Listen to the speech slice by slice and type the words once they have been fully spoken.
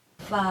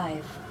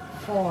5,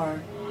 4,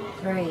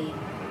 3,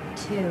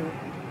 2,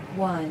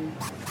 1.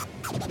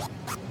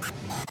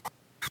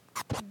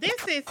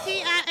 This is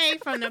TIA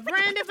from the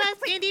Brand of Us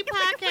Indie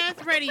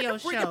Podcast Radio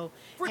Show,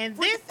 and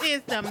this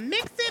is the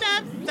Mixx It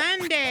Up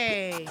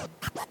Sunday.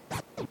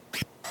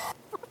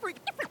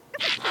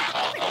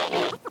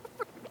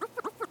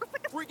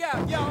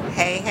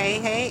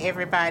 Hey,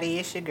 everybody.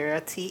 It's your girl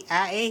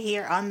TIA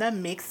here on the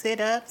Mixx It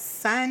Up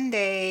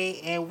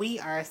Sunday, and we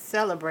are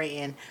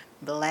celebrating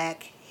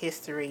Black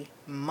History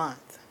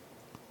Month.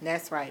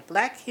 That's right.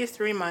 Black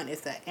History Month is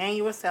the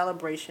annual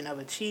celebration of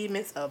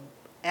achievements of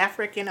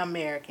African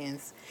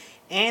Americans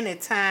and a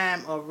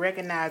time of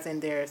recognizing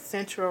their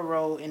central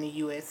role in the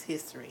U.S.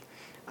 history.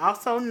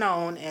 Also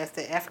known as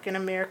the African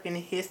American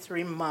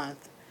History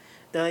Month,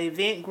 the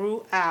event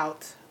grew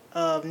out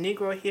of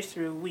Negro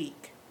History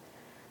Week,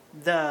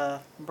 the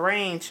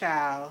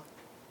brainchild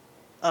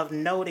of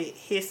noted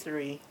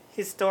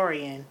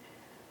historian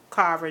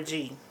Carver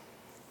G.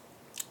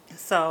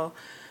 So,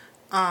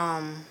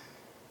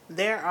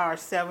 there are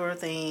several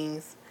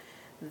things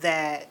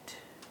that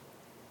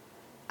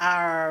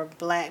our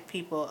black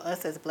people,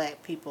 us as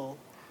black people,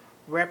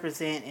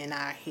 represent in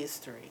our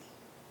history.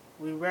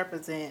 We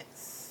represent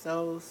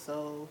so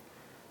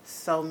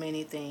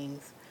many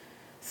things.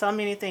 So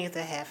many things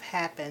that have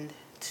happened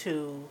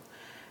to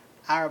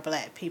our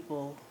black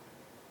people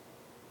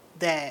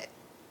that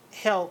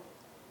help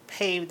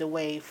pave the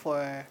way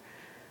for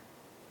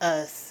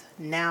us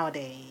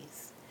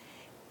nowadays.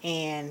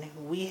 And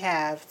we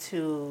have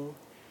to,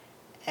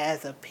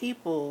 as a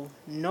people,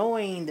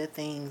 knowing the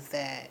things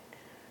that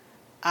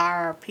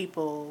our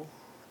people,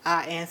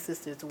 our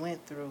ancestors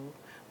went through,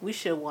 we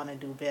should want to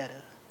do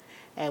better.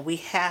 And we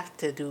have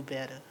to do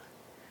better.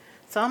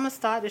 So I'm going to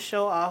start the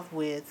show off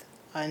with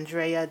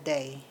Andrea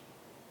Day,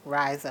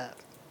 Rise Up.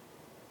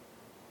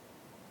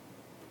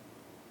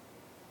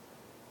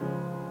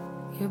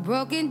 You're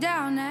broken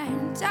down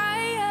and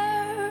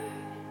tired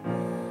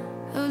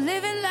of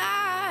living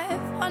life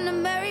on the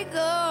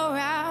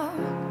merry-go-round,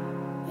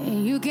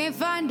 and you can't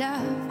find a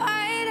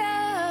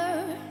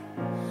fighter,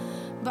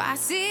 but I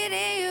see it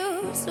in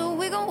you, so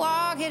we gon'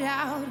 walk it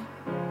out.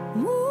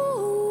 Move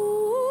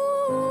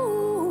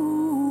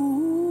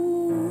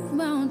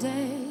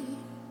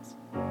mountains,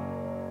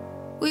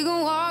 we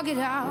gon' walk it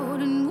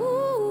out and move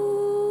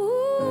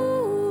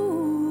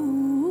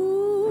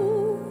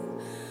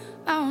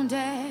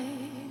mountains.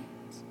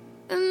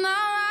 And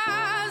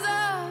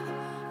I'll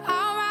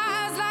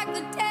rise like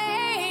the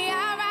day.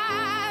 I'll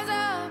rise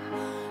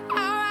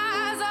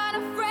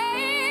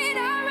unafraid.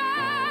 I'll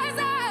rise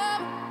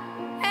up,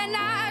 and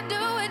I'll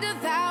do it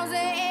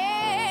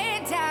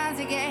 1,000 times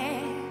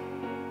again.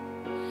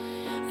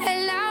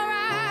 And I'll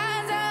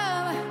rise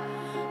up,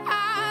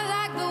 I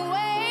like the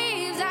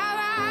waves. I'll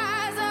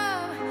rise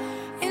up,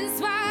 in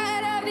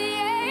spite of the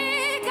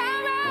ache.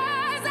 I'll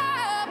rise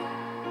up,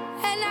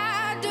 and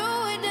I'll do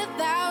it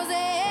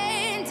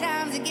 1,000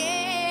 times again.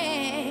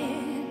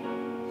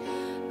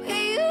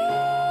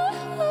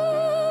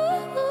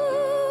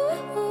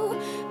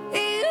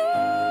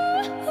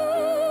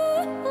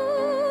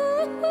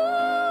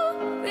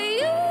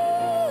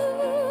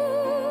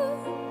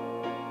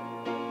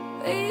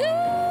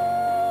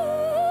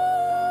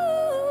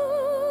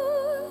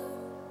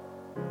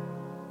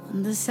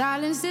 The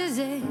silence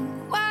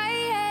isn't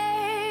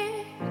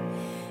quiet,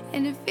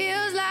 and it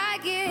feels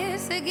like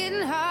it's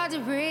getting hard to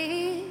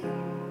breathe.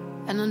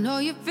 And I know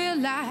you feel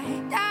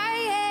like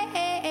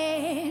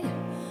dying,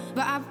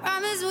 but I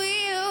promise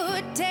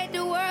we'll take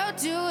the world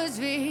to its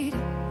feet.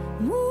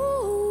 Move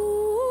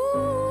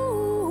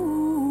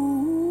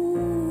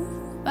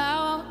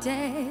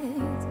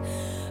mountains,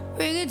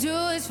 bring it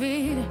to its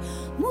feet.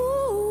 Move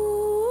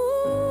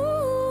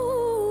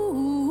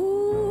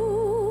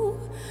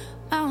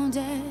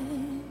mountains.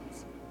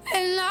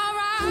 And I'll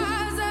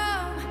rise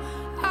up,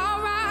 I'll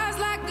rise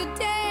like the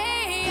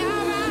day.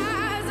 I'll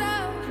rise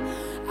up,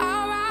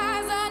 I'll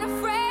rise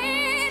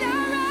unafraid.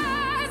 I'll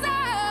rise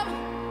up,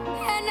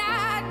 and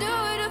I'll do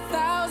it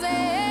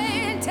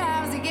 1,000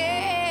 times again.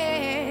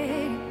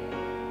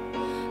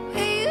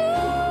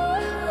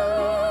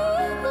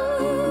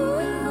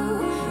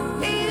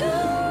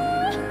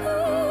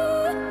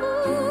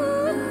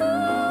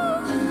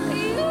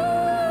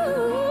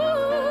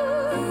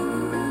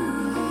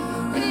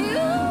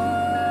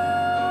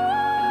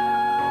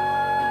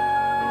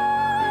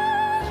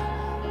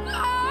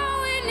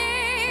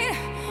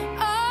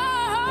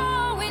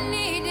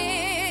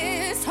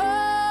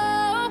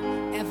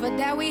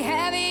 That we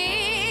have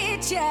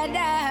each other,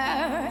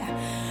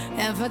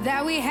 and for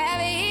that we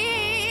have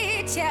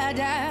each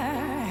other,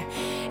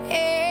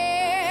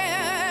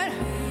 and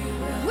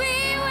we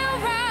will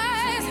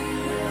rise,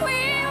 we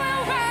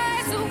will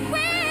rise, we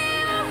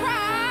will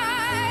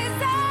rise,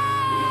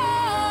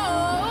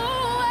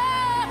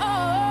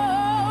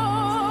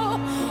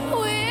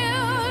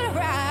 we'll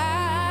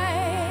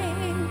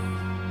rise.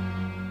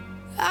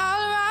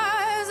 I'll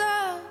rise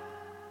up,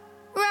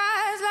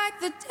 rise like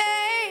the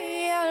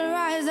day. I'll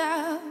rise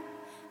up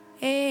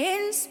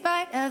in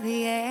spite of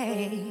the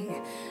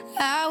ache.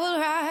 I will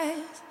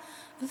rise.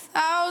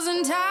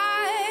 1,000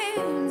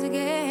 times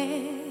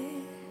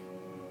again.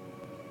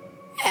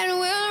 And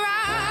we'll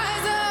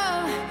rise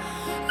up.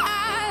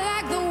 I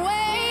like the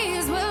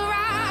waves. We'll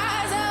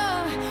rise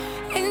up.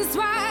 In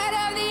spite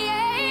of the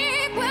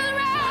ache, we'll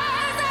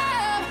rise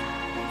up.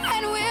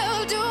 And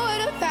we'll do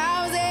it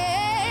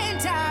 1,000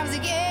 times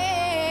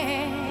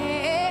again.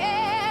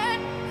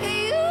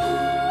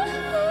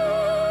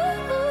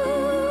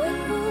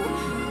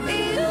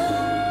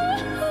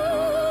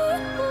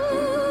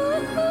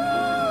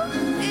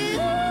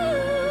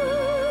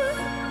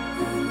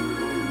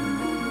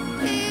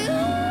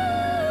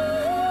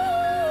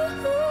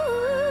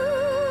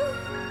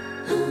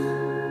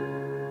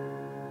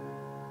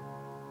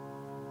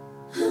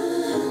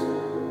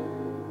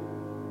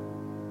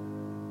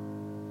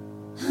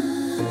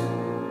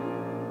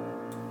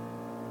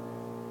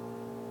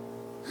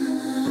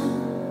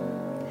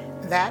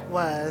 That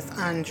was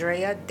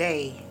Andrea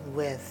Day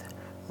with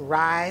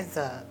Rise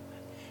Up.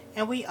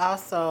 And we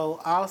also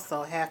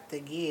have to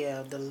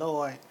give the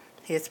Lord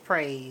his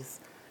praise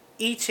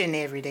each and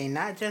every day,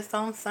 not just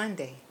on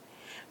Sunday,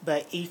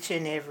 but each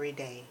and every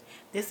day.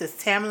 This is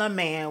Tamala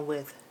Mann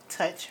with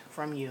Touch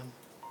From You.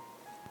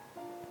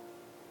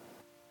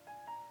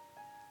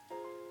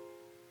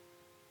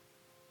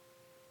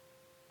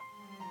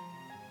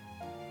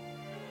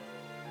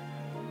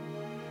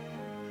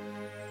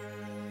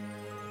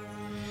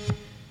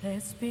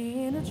 There's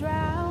been a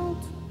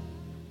drought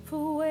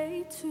for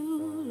way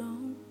too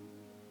long.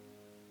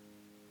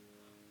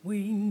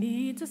 We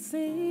need to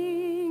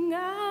sing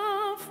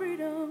our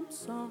freedom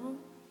song.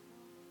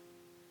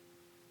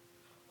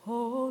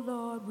 Oh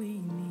Lord, we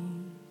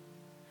need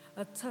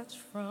a touch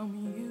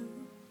from you.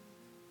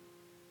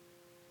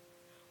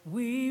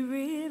 We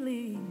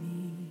really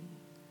need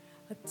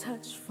a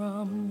touch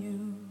from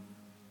you.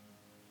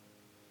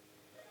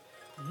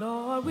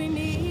 Lord, we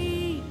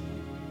need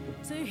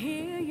to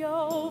hear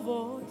your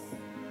voice.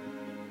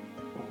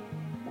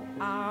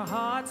 Our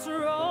hearts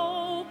are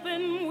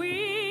open,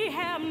 we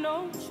have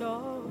no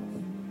choice.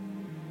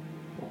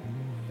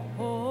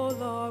 Oh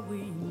Lord,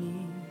 we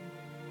need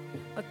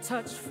a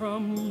touch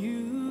from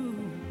you.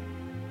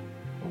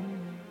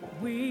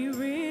 We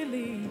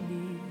really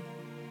need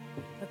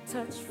a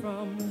touch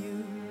from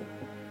you.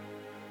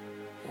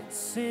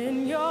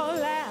 Send your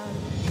loud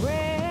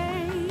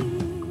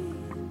rain.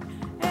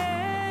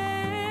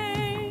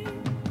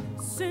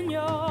 Send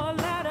your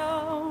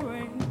latter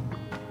rain.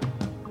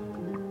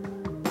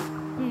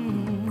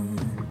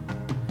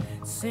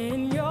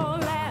 Send your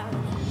loud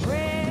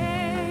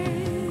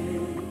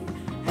rain.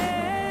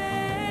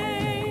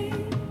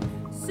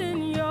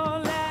 Send your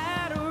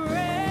latter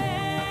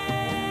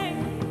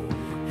rain.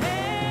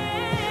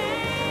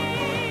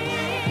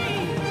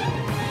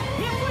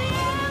 If we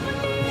ever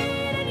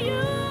needed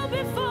you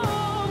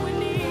before, we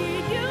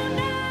need you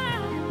now.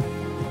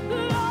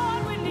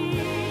 Lord, we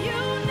need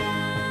you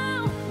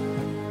now.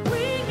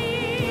 We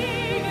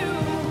need you.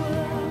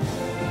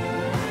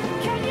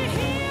 Can you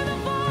hear the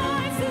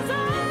voices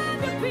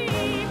of the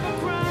people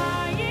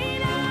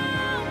crying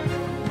out?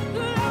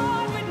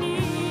 Lord, we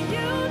need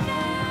you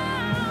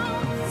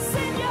now.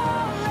 Send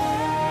your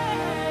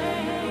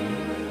rain.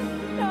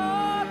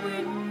 Lord, we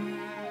need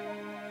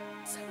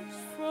touch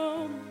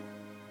from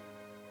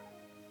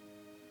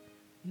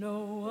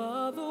no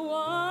other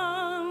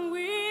one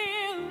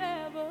will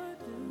ever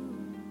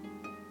do.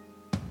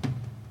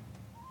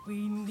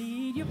 We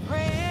need your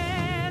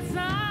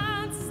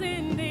presence,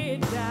 send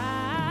it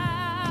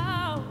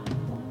down.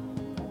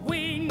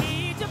 We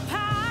need your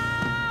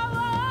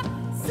power,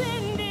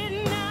 send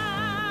it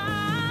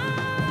now.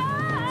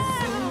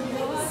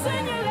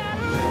 Send your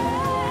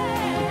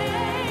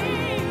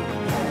rain.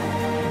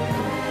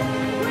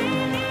 We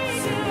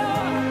need you,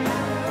 Lord.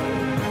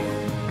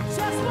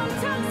 Just one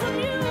touch from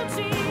you,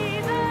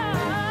 Jesus.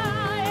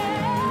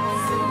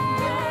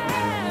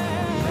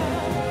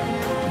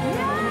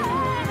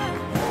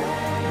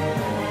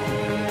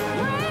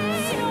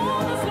 Rain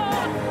on us,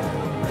 Lord.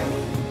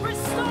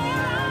 Restore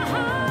our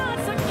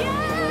hearts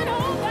again,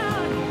 oh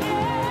God.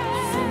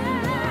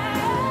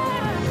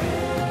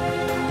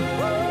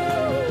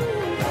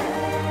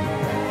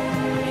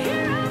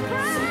 Hear our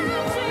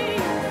cry,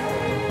 Jesus.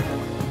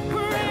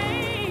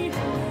 Rain.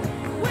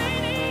 We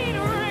need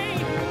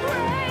rain.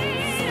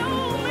 Rain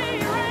on me,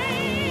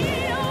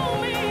 rain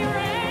on me,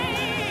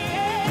 rain.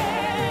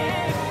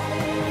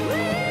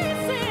 Please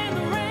send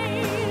the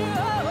rain.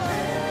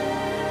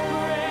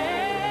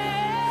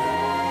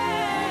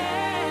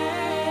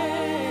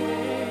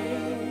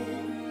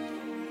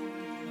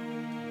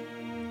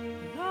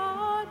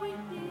 Lord, we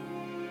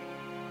need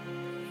to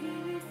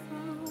hear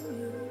from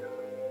you.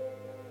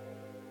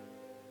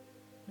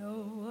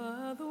 No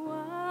other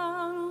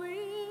one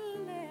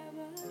will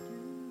ever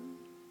do.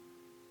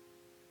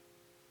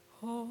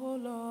 Oh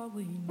Lord,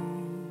 we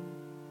need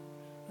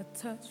a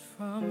touch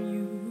from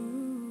you.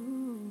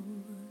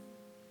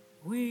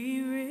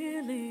 We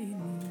really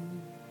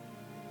need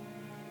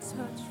a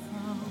touch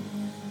from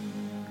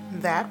you.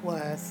 That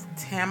was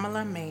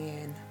Tamala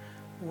Mann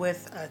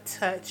with A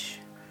Touch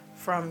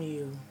From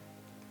You.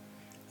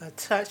 A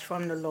touch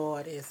from the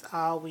Lord is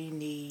all we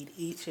need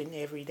each and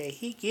every day.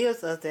 He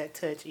gives us that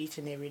touch each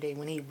and every day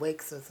when He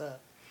wakes us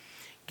up.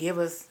 Give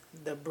us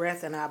the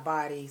breath in our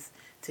bodies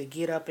to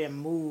get up and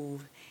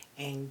move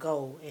and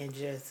go and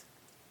just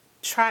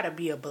try to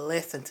be a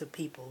blessing to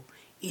people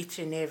each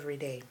and every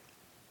day.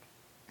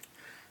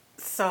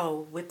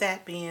 So with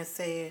that being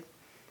said,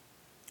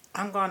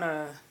 I'm going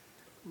to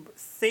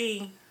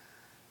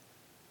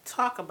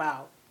talk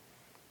about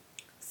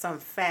some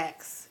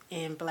facts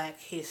in Black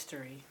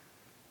history.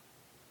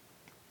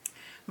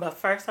 But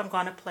first I'm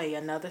going to play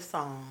another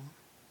song,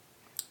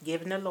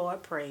 Giving the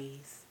Lord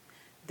Praise.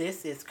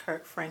 This is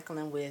Kirk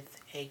Franklin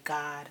with A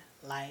God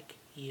Like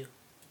You.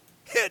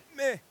 Hit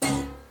me.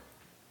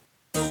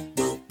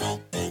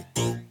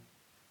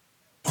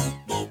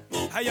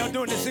 How y'all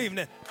doing this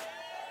evening?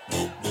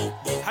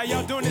 How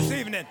y'all doing this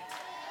evening?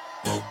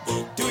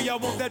 Do y'all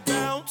want that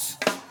bounce?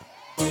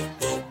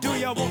 Do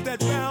y'all want that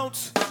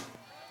bounce?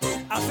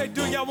 I say,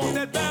 do y'all want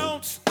that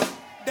bounce?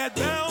 That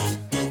bounce?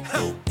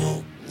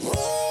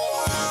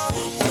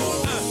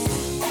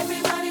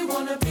 Everybody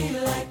wanna be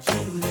like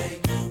you.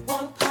 They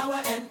want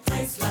power and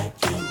praise like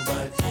you.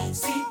 But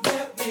see,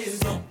 there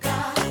is no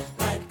God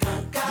like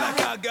our God.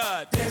 Like our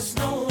God. There's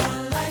no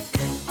one like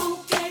you who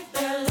gave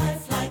their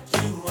life like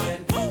you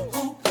and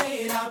who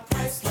paid our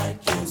price like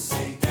you.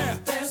 Say, Yeah.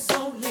 there's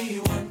only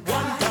one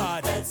God.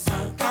 God. That's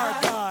our God.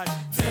 Our God.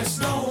 There's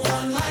no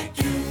one like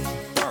you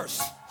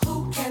First.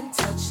 who can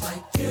touch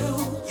like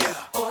you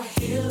Yeah. or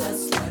heal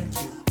us like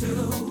you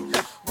do.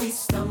 We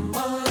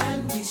stumble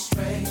and we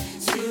stray,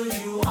 still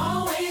you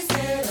always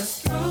get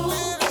us through.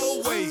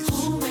 Always.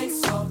 Who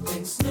makes all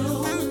things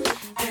new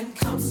and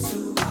comes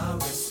to our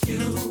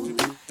rescue?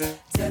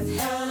 Death,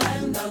 hell,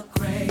 and the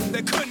grave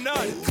They could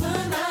not.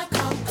 could not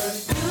conquer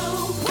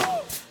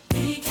you.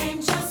 He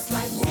came just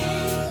like me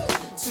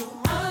to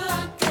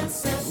unlock and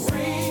set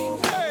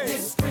free. Hey.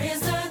 This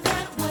prisoner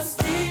that was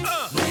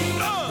deeply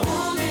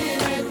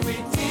wounded and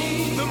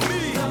redeemed. The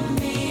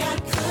me. I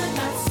could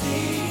not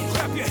see.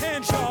 Clap your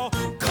hands, y'all.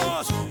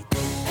 Cause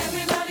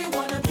Everybody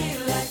wanna be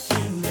like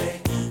you.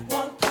 They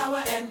want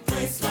power and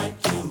praise like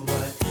you.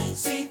 But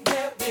see,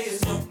 there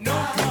is no no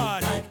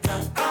God. like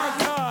our Our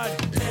God.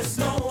 There's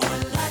no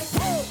one like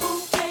you who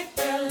gave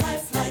their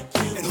life like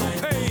you And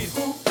who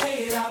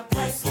paid. our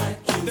price like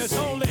you. There's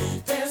only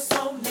There's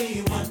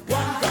only one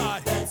God.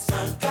 God. That's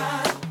our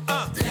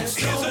God. There's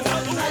Here's no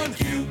another one one. like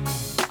you.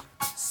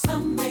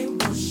 Some may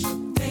worship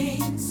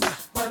things,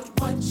 but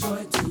what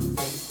joy do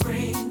they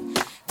bring?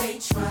 They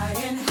try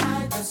and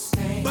hide the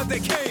stain. But they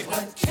came.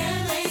 But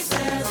can they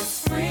set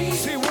us free?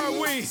 See where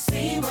we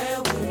See where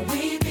would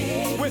we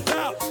be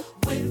without.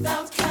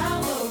 without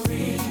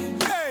Calvary?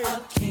 Hey.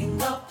 A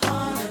king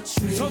upon a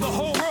tree. So the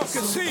whole world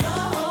can see The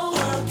whole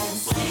world can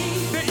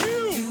see that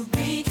you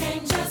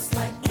became just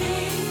like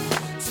me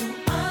to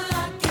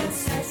unlock and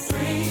set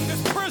free.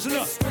 this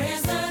prisoner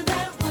Prisoner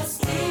that was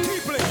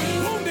deeply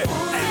wounded.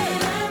 Hey.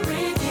 and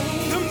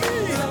redeemed. The me.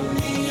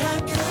 Me, I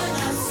could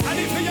not see. I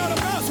need for y'all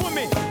to bounce with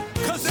me.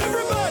 Cause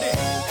everybody.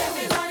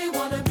 Everybody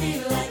wanna be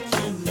like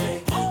you.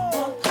 They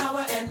want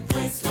power and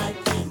praise like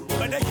you.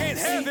 But they can't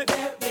have it.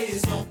 There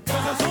is no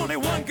God. There's only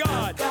one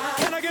God.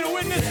 Can I get a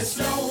witness? There's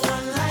no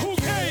one like Who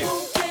came? who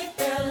gave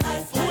their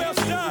life Who like else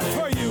died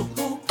for you?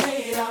 who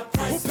paid our Who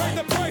price paid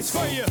the price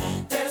for you?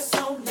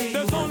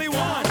 There's only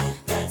one.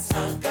 That's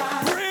our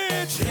God.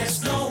 Bridge.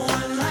 There's no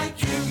one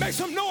like you. Make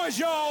some noise,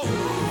 y'all.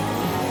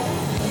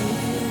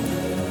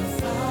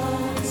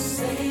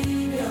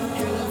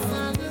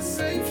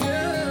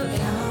 Savior,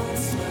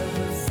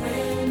 Counselor,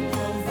 friend,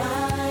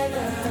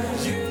 provider.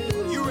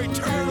 You're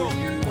eternal.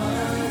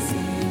 Was,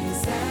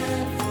 is,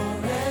 and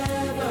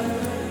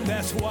forever.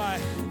 That's why.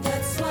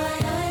 That's why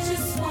I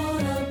just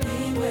wanna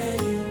be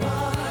where you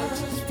are.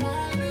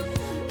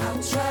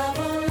 I'll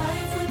travel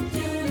life with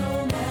you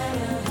no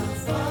matter how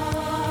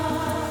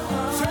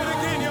far. Say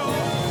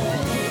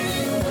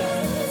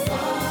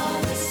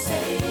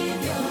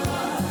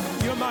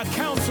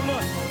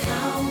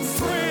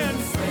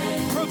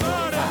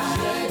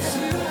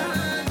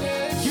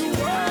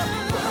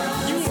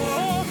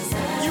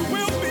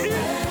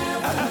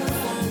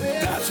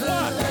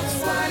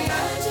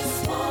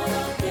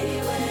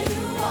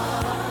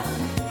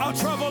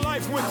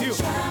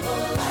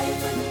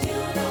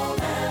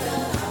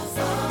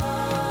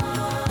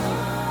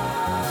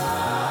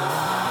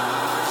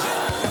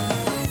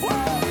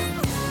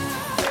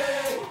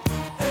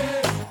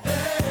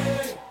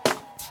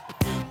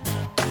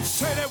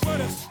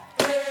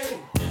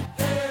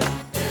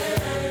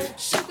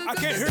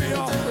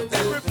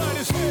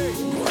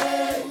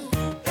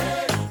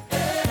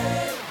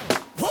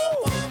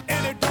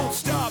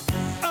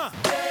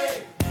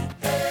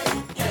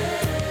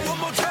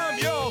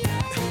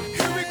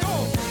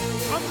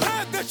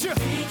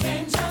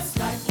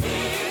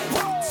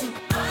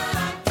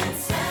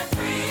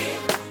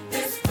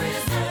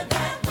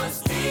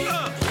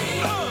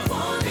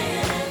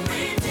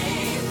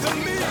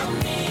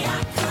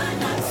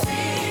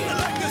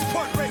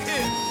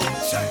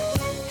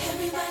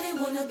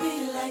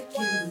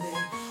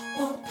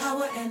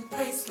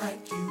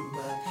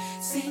but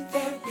see,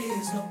 there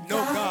is no No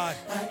God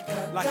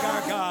like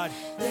our God.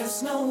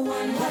 There's no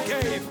one like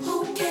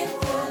who gave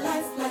their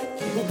life like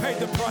you, who paid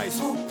the price,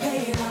 who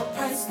paid our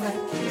price like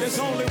you. There's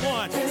only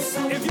one.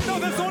 If you know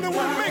there's only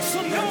one, make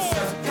some noise.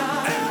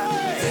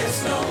 Hey!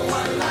 There's no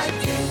one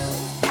like you.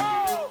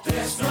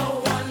 There's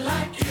no one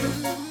like you.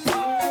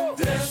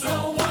 There's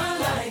no one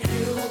like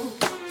you.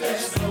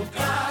 There's no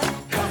God.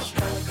 There's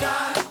no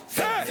God.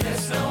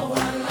 There's no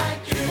one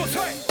like you. People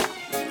say.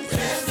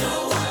 There's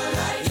no one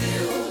like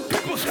you.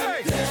 People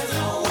say. There's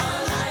no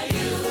one like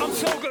you. I'm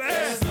so glad.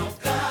 There's no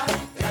God.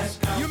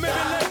 There's no You may be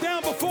let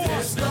down before.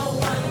 There's no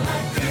one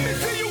like you. Let me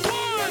see your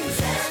ones.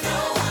 There's no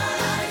one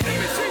like you.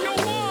 Let me see your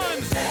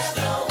ones. There's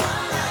no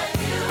one like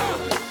you.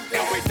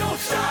 And we don't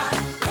stop,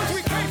 'cause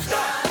we can't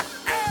stop.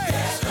 Hey!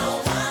 There's no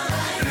one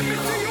like Let me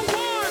see your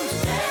ones.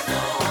 There's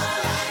no one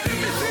like Let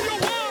me see your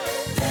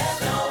ones. There's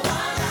no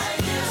one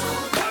like you.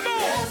 Come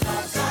on.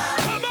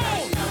 Come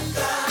on.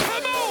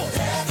 Come on.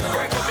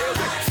 Break the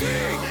music.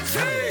 Sing.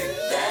 Sing.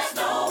 There's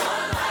no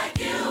one like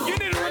you. You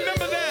need to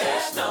remember that.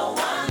 There's no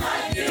one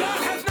like you. God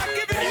has not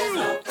given you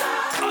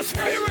a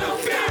spirit of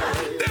fear.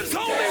 There's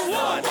only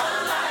one.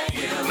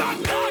 My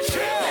God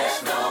shall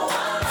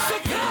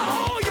supply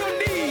all your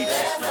needs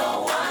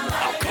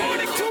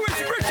according to his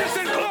riches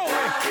and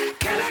glory.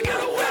 Can I get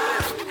a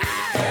witness?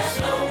 There's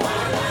no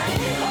one like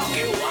you. Hook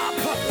you up.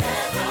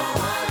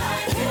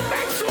 Who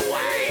makes a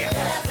way?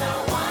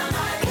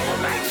 Who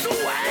makes a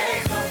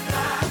way?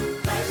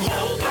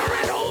 Over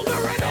and over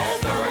and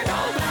over and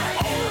over.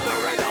 Over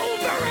and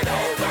over and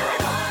over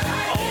and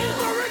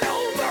over and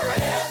over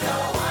and There's no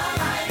one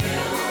like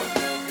you.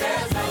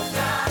 There's no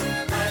God.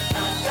 There's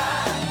no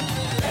God.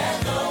 There's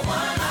no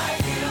one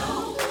like you.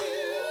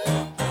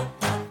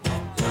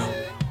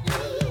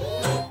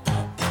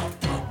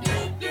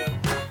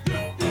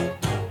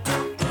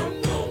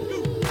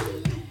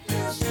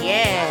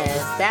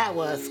 Yes, that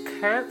was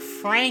Kirk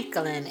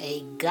Franklin,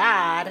 A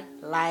God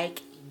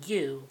Like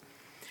You.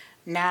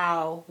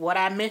 Now, what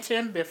I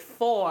mentioned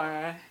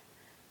before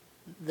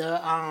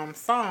the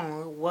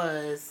song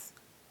was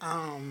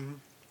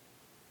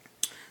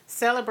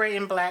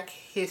celebrating Black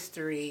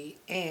history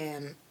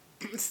and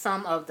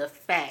some of the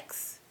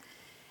facts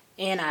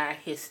in our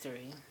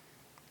history.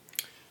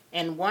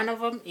 And one of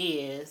them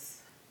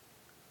is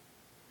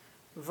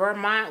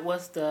Vermont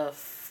was the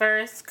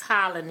first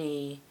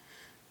colony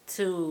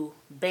to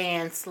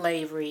ban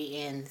slavery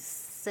in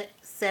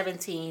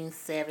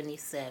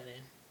 1777.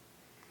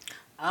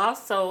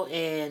 Also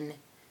in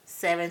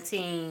the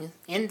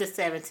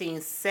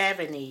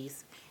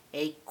 1770s,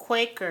 a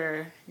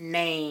Quaker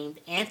named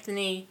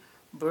Anthony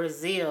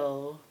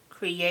Brazil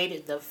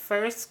created the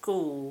first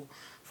school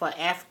for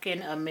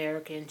African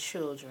American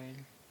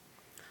children.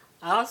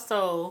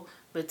 Also,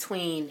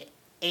 between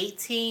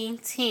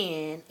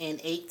 1810 and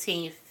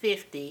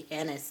 1850,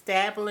 an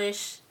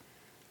established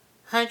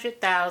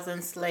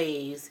 100,000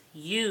 slaves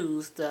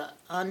used the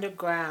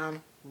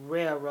Underground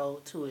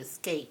Railroad to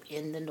escape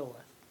to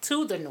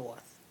the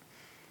north.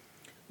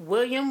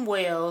 William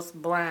Wells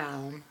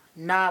Brown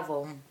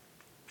novel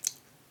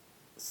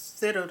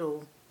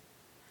Citadel,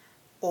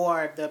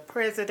 or The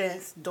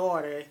President's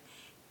Daughter,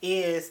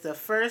 is the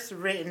first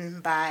written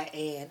by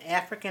an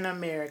African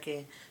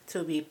American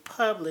to be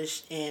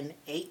published in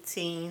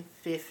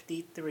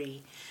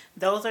 1853.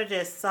 Those are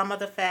just some of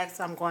the facts.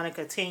 I'm going to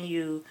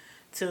continue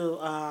to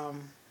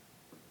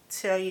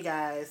tell you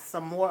guys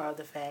some more of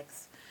the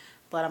facts,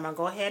 but I'm going to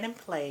go ahead and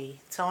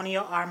play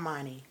Tonio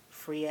Armani,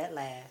 Free at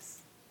Last.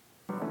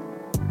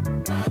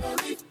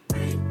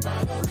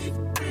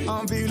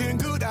 I'm feeling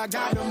good, I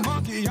got the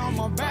monkey on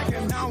my back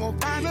and now I'm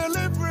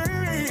finally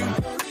free.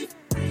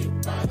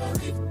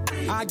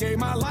 I gave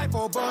my life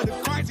over to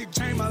Christ, he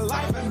changed my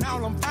life and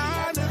now I'm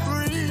finally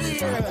free.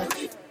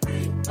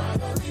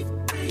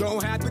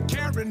 Don't have to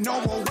carry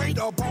no more weight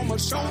up on my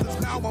shoulders,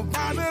 now I'm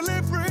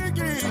finally free.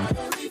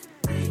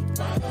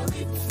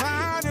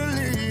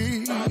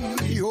 Finally,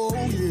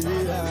 oh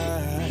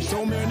yeah.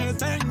 So many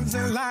things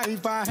in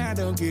life I had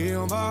to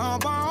give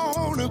up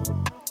on,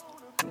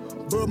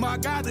 but my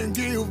God didn't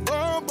give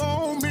up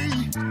on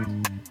me.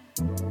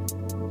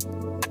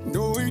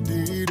 No, he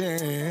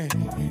didn't.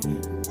 He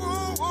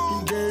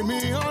gave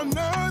me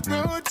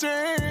another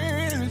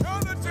chance.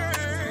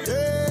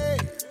 Yeah.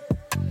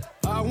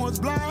 I was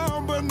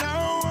blind, but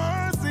now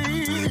I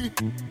see.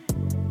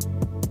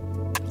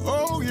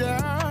 Oh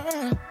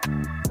yeah.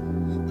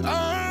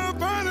 I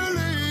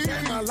finally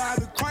gave my life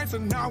to Christ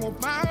and now I'm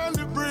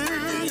finally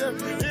free.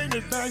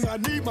 Anything I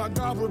need, my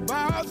God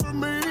provides for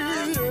me.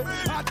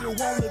 I just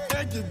want to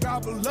thank you,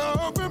 God, for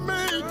loving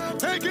me,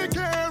 taking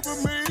care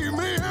of me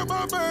and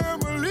my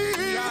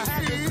family. I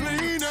had to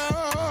clean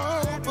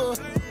up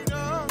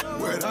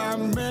when I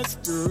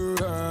messed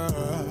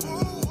up.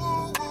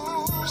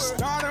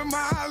 Starting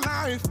my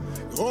life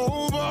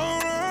over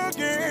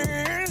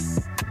again.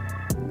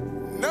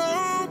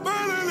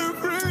 Nobody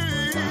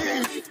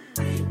free.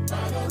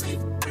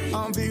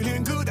 I'm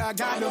feeling good, I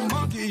got the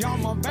monkey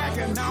on my back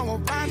and now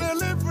I'm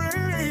finally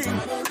free.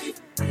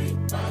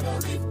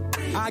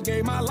 I I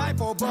gave my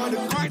life over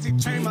to Christ, he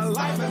changed my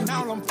life, and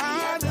now I'm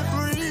finally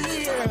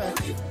free. Yeah.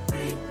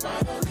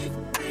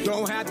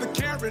 Don't have to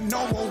carry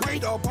no more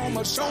weight up on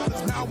my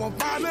shoulders, now I'm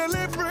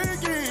finally free.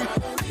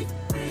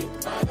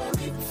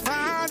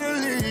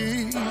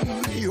 Finally,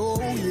 oh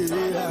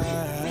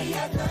yeah.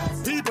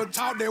 People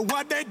talk that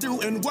what they do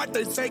and what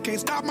they say can't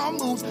stop my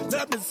moves.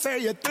 Let me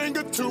say a thing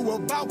or two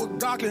about what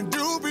God can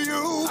do for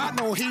you. I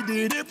know he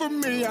did it for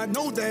me, I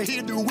know that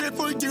he'll do it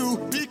for you,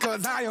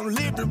 because I am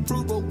living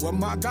proof of what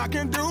my God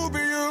can do for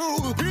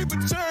you. People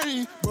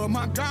change, but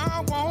my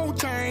God won't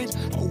change.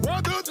 I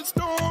weather the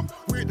storm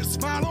with a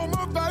smile on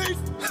my face.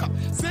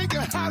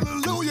 Singing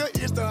hallelujah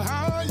is the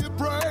higher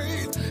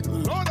praise.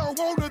 Lord, I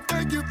want to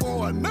thank you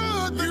for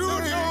another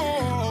day.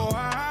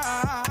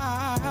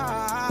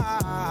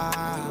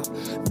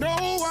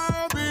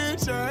 I've been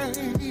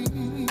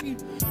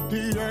changed.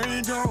 The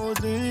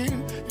angels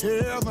in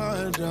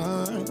heaven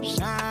done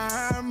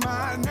shine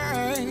my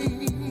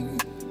name.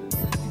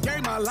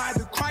 Gave my life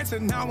to Christ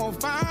and now I'm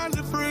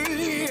finally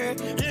free.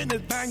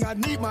 Anything I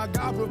need, my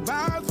God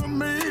provides for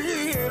me.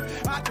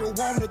 I just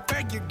want to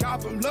thank you,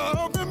 God, for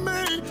loving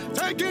me,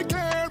 taking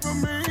care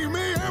of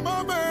me and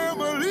my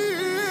family.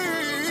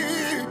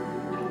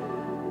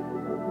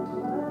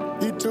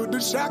 He took the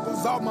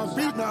shackles off my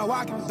feet, now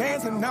I can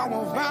dance and now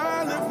I'm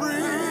finally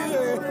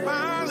free,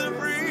 finally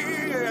free.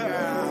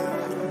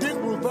 This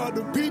was for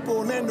the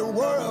people in the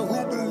world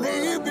who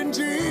believe in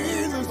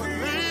Jesus,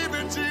 believe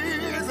in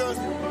Jesus.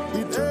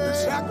 He took the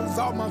shackles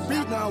off my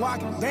feet, now I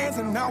can dance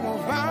and now I'm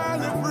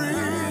finally free,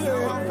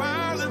 I'm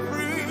finally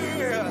free.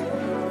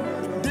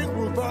 This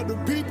was for the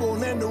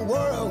people in the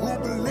world who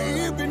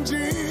believe in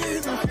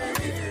Jesus.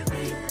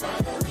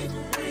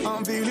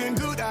 I'm feeling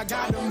good, I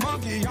got the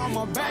monkey on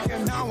my back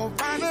and now I'm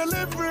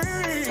finally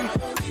free.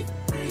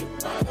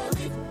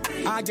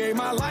 I gave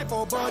my life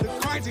over to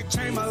Christ, he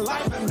changed my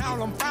life and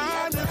now I'm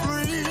finally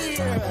free.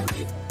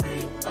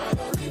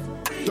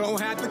 Don't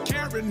have to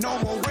carry no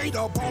more weight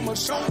up on my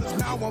shoulders,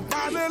 now I'm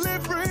finally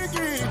free.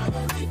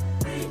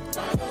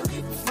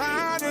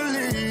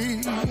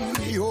 Finally,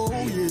 oh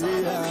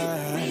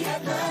yeah.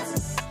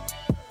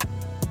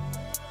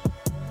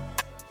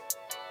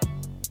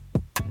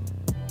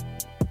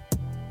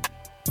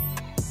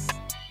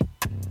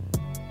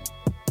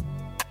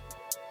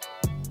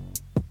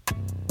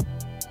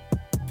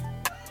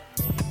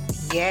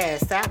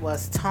 Yes, that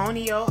was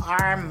Tonio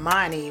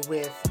Armani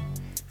with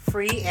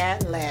Free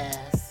at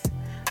Last.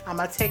 I'm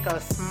going to take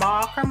a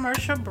small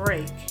commercial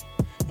break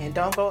and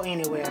don't go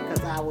anywhere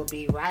because I will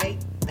be right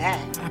back.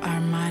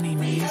 Armani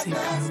Music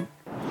Group.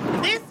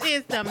 This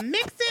is the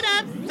Mixx It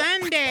Up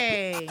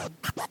Sunday.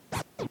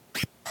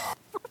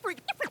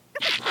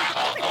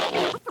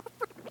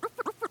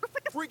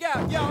 Freak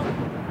out, yo.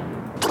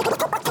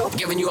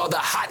 Giving you all the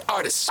hot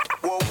artists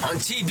on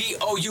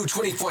TBOU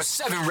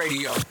 24/7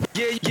 radio.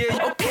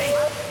 Yeah, okay.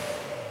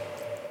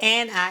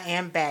 And I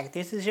am back.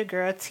 This is your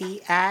girl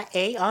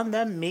TIA on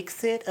the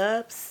Mixx It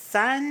Up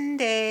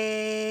Sunday.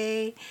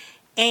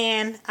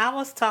 And I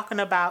was talking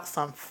about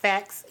some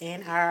facts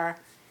in our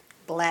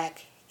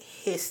Black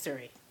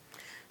history.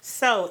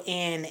 So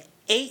in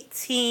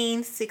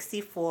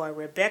 1864,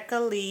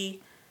 Rebecca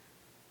Lee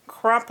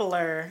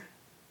Crumpler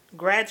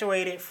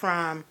graduated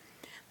from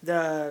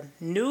the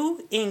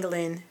New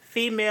England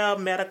Female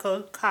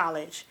Medical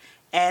College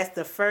as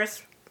the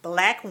first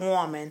Black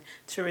woman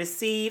to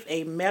receive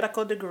a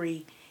medical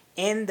degree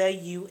in the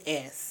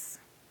U.S.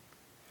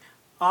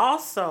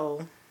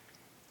 Also,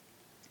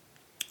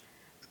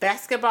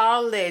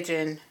 basketball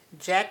legend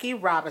Jackie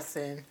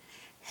Robinson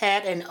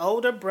had an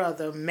older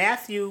brother,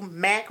 Matthew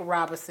Mack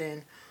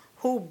Robinson,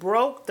 who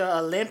broke the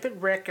Olympic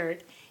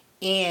record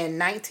in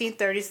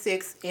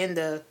 1936 in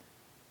the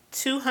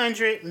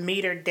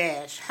 200-meter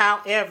dash.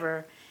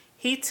 However,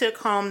 he took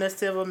home the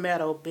silver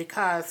medal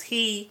because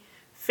he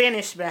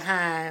finished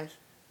behind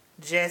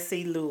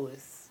Jesse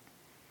Lewis.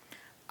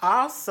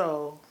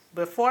 Also,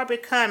 before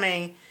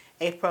becoming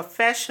a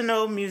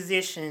professional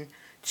musician,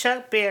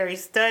 Chuck Berry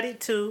studied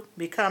to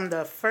become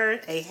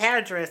a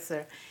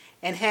hairdresser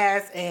and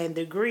has a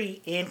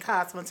degree in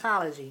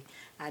cosmetology.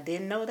 I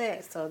didn't know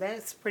that, so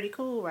that's pretty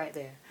cool right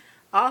there.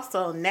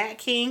 Also, Nat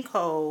King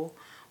Cole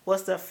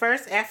was the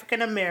first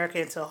African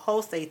American to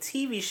host a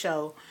TV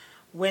show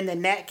when the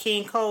Nat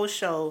King Cole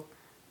Show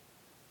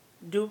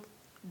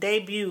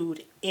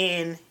debuted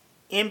in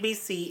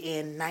NBC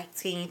in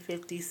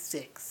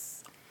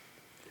 1956.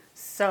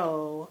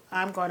 So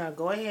I'm going to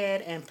go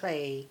ahead and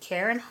play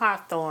Karen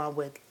Hawthorne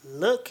with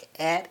Look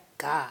at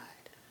God.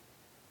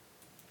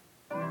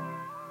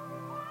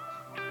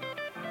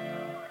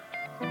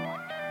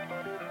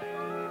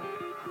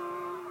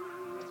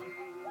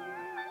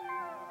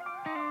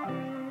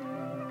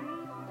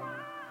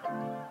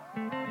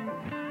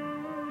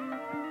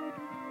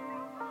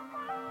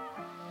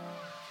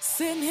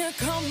 Sitting here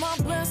count my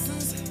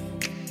blessings.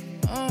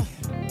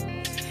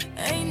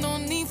 Ain't no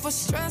need for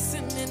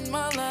stressing in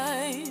my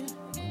life.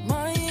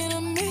 My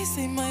enemies,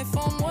 they might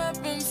form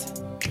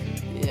weapons.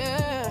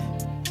 Yeah,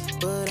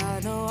 but I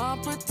know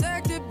I'm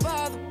protected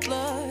by the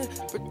blood,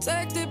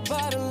 protected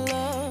by the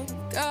love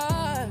of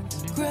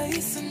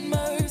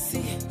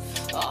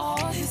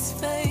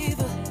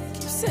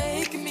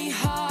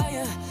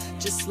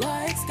just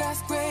like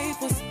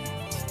skyscrapers.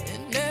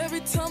 And every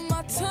time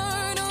I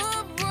turn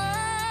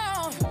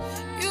around,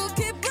 you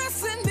keep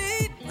blessing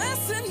me,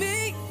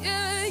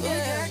 yeah,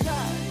 yeah. Look at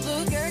God,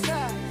 look at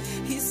God,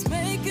 He's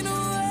making a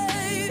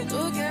way.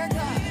 Look at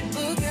God,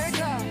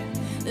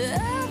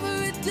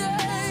 every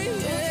day,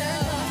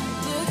 yeah.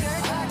 Look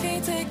at God, I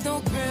can't take no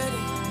credit.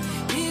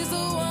 He's the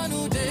one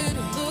who did it.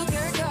 Look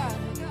at God,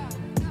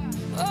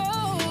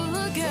 oh,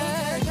 look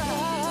at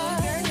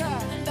God,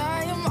 and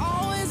I am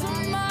always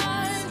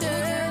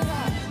reminded.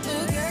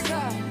 Look at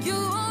God, you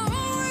are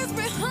always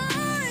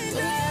behind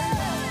it.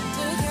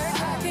 Look at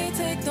God, I can't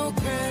take no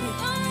credit.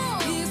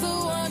 He's the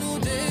one who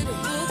did it.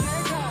 Look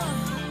at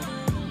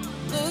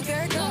God, look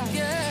at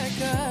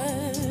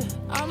God,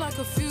 I'm not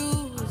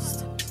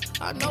confused.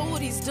 I know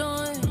what He's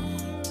done.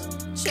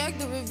 Check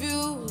the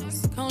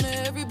reviews, count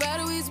every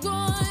battle He's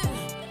won.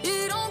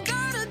 He don't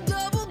got a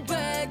double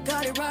back,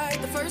 got it right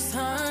the first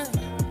time.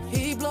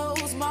 He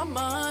blows my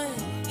mind.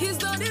 He's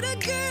done it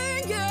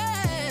again,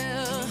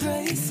 yeah.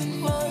 Grace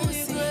and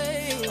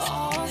mercy,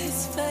 all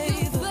His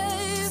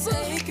favors,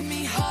 taking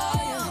me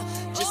higher,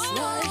 just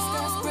like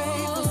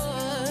skyscrapers.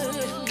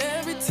 And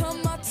every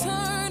time I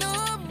turn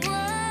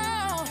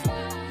around,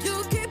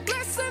 you keep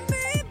blessing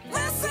me,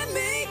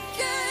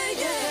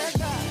 yeah, yeah.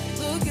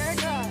 Look at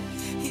God,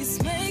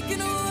 He's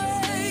making a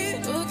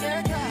way. Look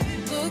at God,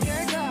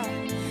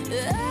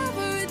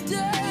 every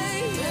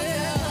day,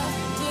 yeah.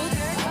 Look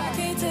at God, I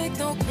can't take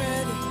no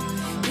credit.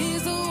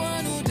 He's the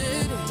one who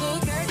did it.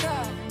 Look at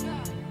God,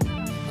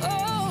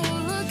 oh,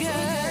 look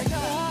at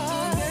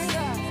God,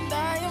 and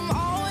I am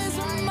always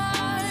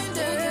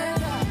reminded.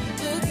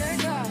 Look at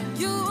God,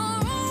 you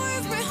are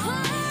always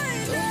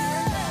behind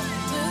it.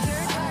 Look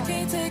at God, I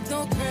can't take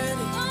no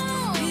credit.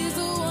 He's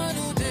the one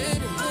who did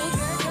it. Look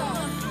at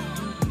God,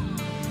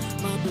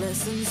 my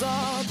blessings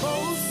are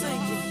both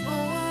sinking,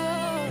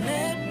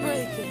 net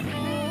breaking,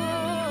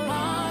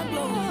 mind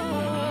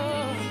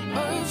blowing,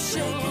 earth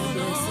shaking.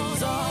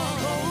 Blessings are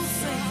both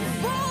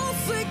sinking,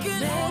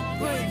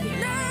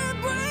 net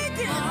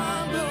breaking,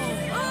 mind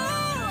blowing,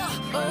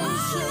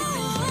 earth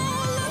shaking.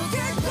 Look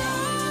at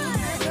God,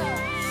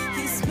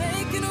 He's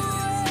making a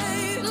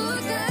way.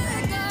 Look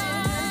at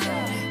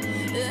God,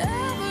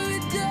 every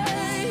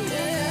day,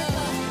 yeah.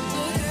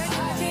 Look at God,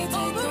 I can't take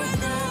no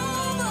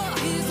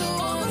credit. He's the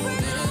one who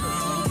did it.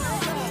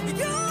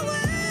 You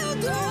will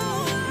do.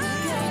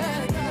 Look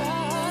at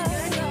God,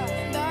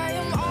 and I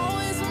am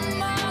always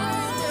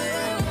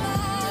reminded.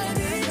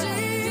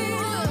 You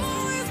are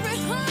always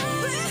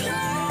behind it.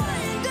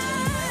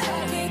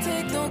 I can't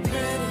take no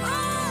credit.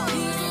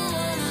 He's the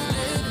one who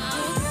did it.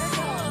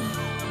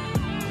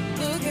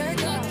 Look at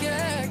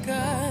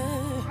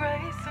God,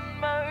 grace and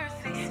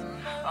mercy,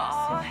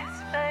 all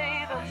His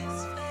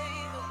favors.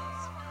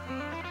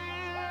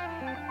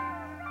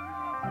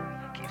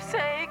 Keeps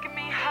taking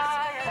me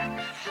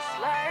higher, just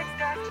like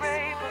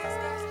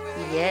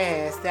skyscrapers.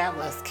 Yes, that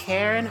was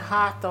Karen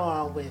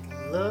Hawthorne with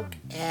Look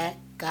at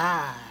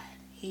God.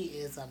 He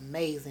is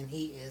amazing.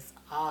 He is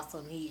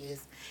awesome. He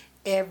is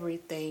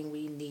everything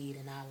we need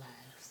in our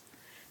lives.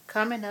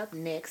 Coming up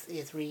next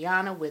is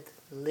Rihanna with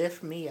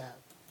Lift Me Up.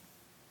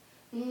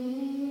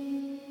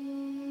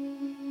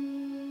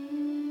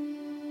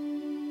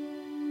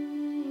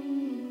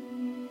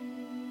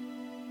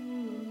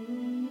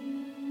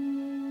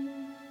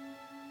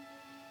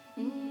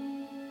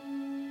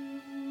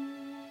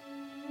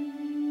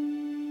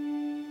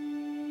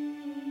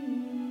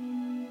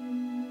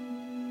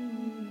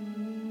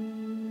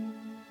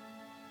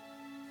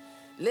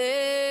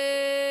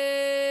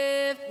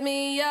 Lift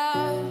me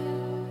up,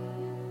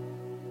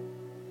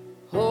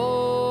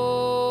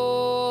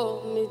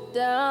 hold me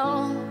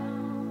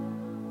down,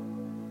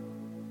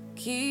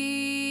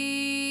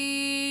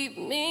 keep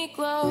me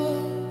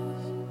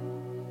close,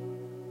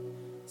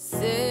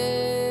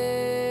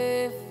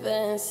 safe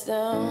and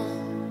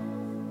sound.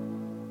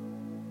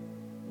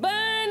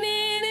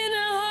 Burning in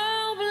a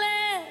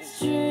hopeless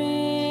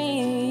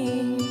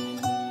dream.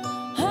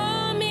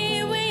 Hold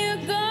me when you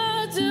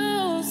go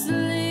to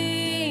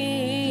sleep.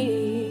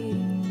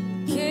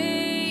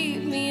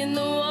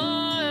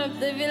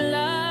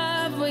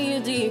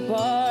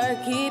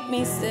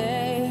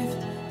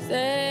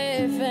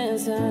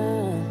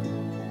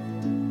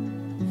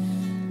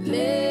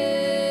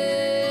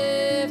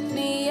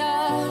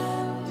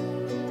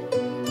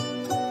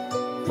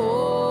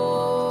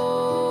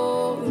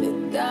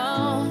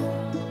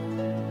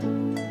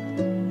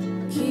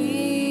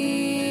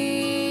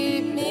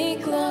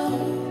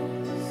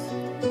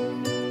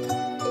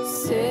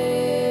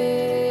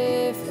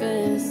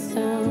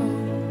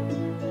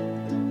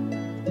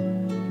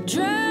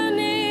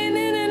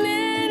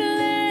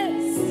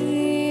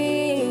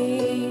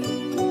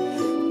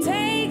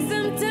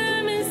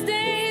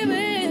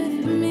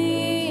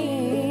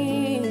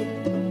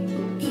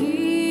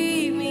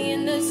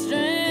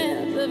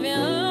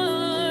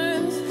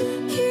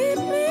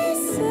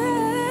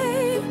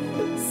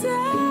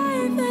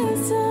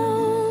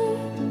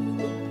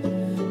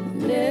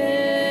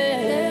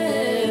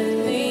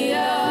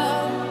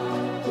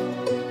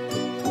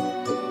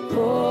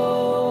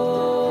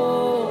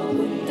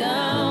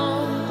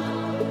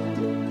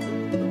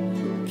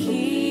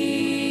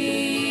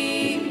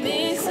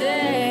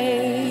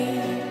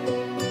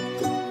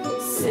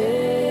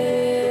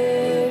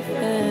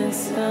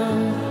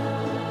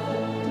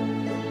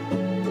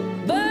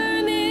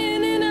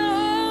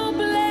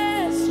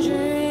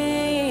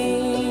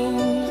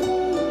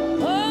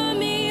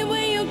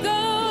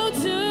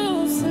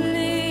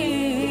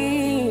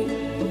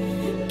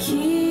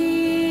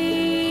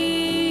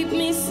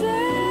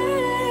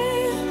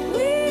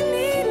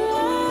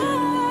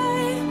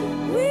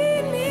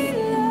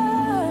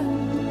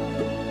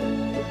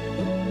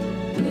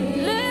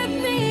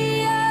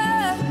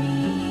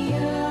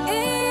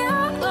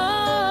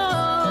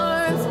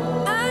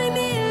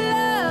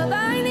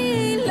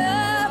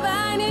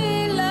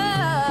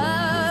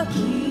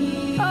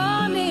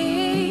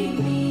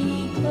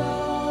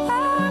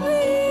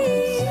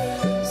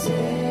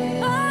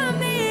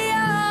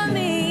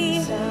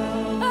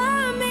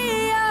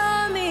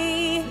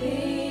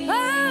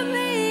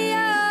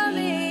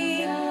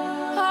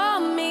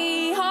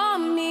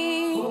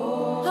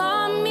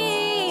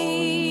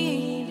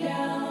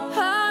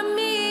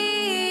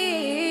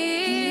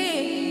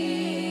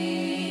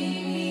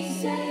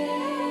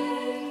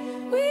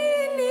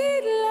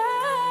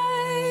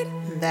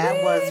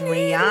 That was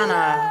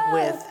Rihanna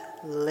with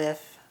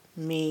Lift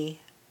Me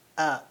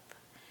Up.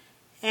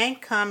 And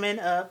coming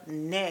up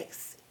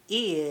next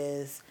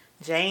is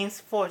James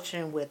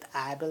Fortune with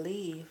I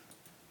Believe.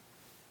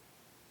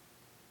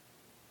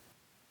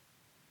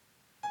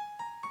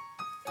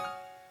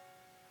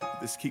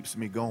 This keeps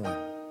me going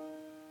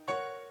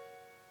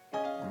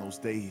on those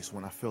days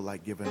when I feel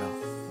like giving up.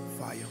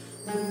 Fire.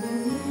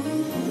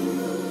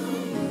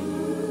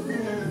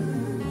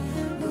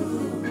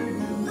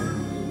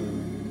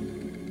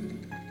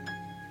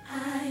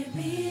 I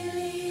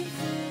believe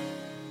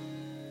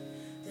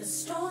the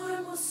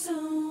storm will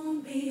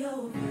soon be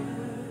over.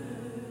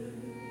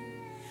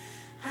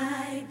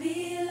 I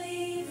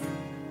believe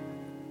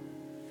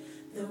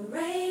the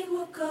rain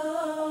will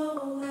go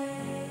away.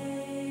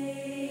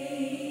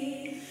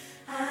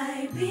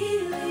 I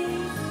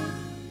believe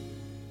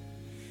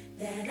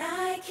that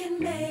I can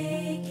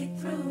make it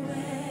through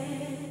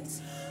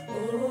it.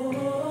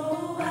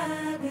 Oh,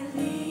 I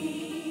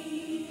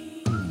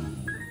believe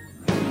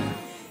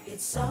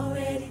it's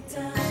already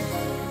done.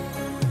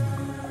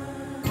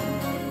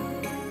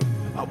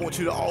 I want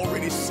you to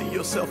already see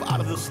yourself out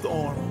of the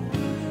storm.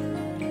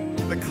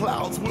 The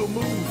clouds will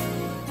move.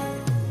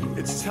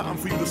 It's time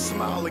for you to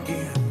smile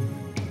again.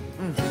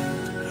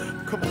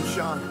 Come on,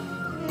 Sean.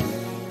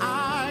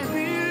 I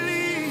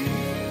believe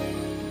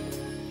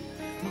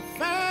my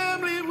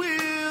family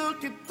will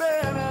get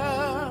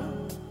better.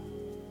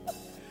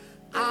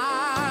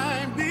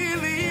 I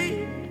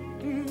believe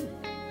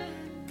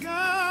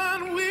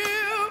God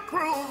will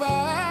provide.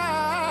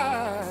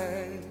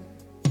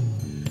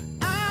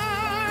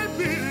 I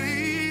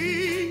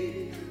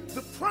believe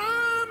the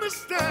promise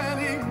that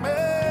He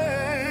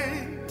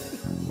made.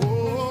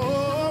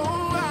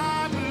 Oh,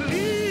 I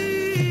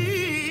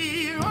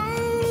believe.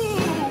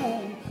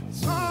 Oh,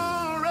 it's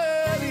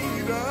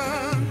already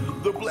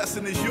done. The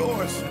blessing is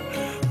yours.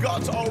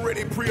 God's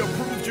already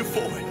pre-approved you for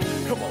it.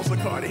 Come on,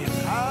 Zacardi.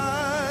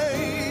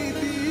 I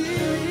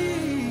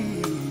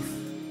believe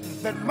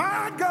that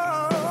my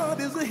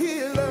God is a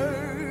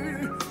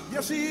healer.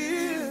 Yes, He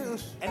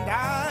is. And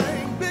I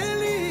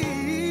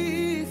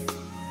believe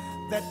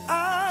that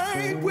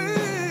I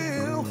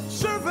will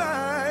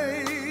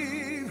survive.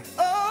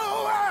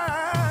 Oh,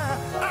 I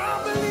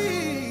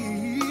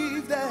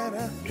believe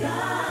that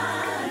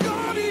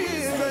God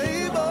is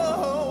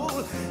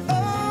able.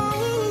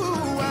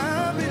 Oh,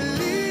 I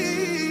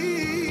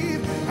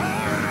believe.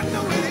 I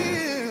know it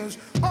is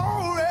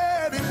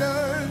already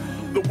done.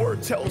 The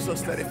word tells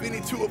us that if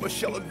any two of us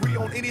shall agree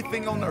on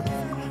anything on earth,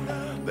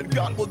 that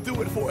God will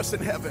do it for us in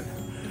heaven.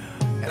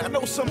 And I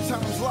know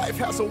sometimes life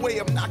has a way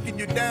of knocking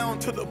you down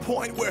to the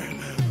point where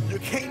you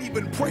can't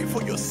even pray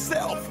for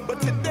yourself.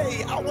 But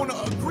today I want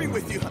to agree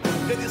with you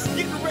that it's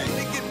getting ready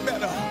to get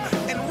better.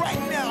 And right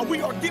now we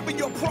are giving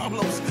your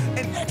problems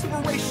an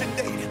expiration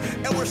date.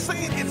 And we're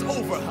saying it's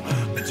over.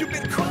 That you've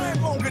been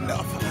crying long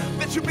enough.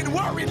 That you've been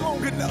worried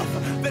long enough.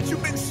 That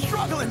you've been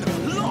struggling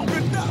long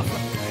enough.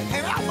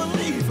 And I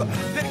believe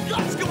that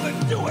God's going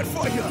to do it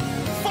for you.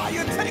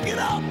 Fire, take it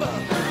up.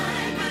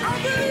 I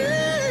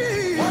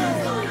believe.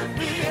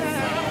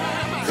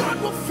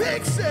 God will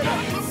fix it.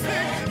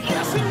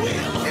 Yes, He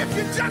will. If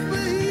you just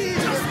believe.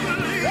 Just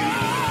believe.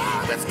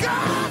 Oh, it's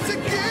got to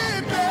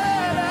get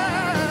better.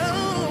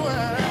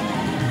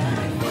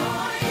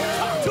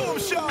 Talk to him,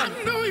 Sean. I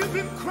know you've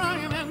been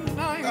crying at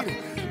night,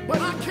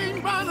 but I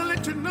came by to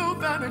let you know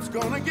that it's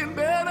gonna get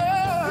better.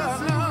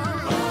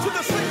 To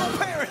the single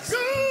parents.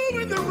 Go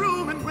in the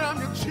room and grab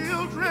your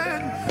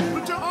children.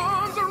 Put your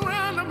arms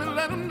around them and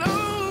let them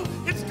know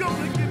it's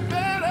gonna get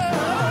better.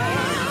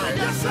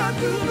 Yes, I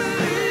do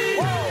believe.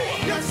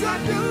 Yes, I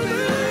do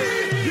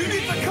believe. You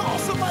need to call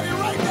somebody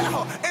right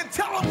now and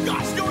tell them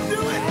God's gonna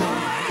do it.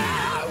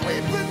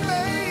 We've been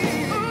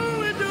made. Oh,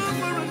 we do it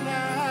for a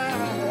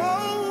night.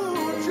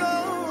 Oh,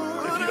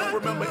 John. If you don't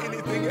remember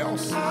anything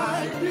else,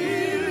 I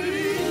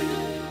believe.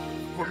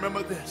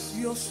 Remember this.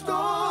 Your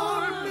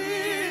storm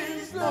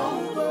is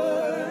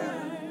over.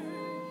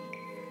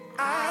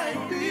 I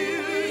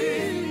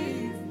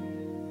believe.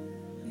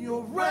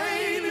 Your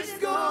rain is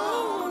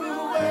gone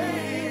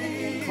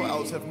away.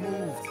 Clouds have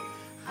moved.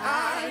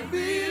 I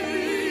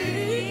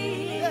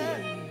believe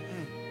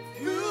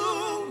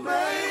you'll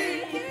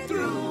make it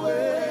through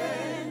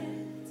it.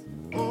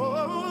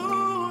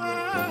 Oh,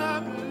 I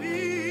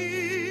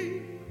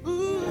believe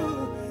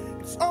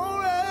it's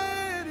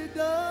already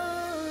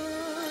done.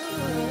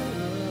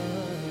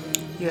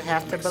 You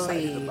have to Excited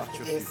believe about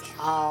your it's future.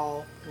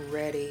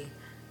 already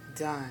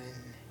done.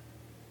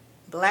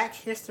 Black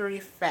History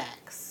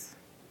Facts.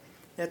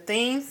 The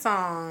theme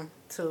song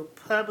to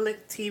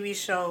public TV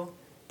show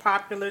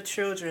popular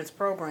children's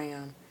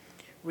program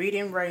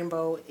Reading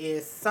Rainbow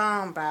is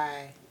sung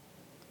by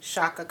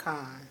Shaka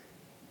Khan.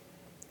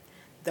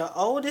 The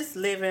oldest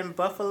living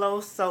Buffalo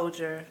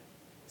soldier,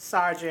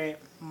 Sergeant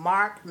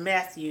Mark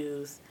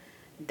Matthews,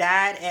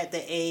 died at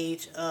the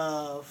age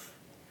of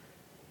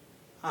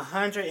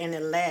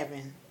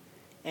 111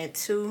 in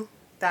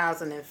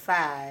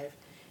 2005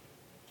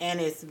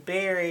 and is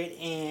buried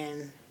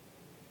in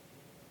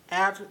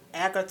I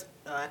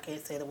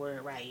can't say the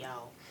word right,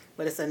 y'all,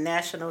 but it's a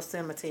national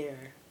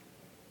cemetery.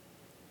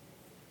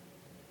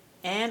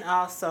 And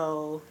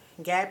also,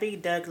 Gabby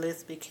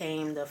Douglas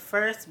became the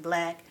first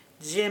black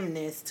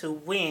gymnast to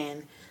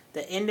win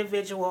the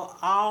individual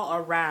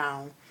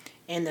all-around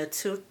in the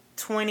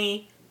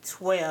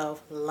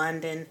 2012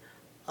 London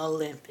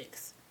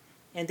Olympics.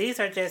 And these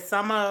are just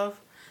some of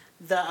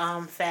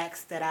the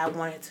facts that I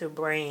wanted to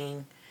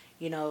bring,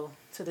 to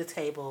the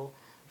table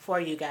for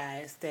you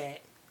guys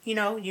that,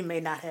 you may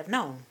not have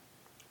known.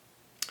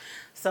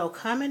 So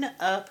coming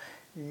up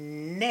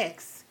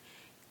next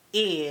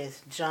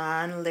is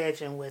John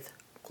Legend with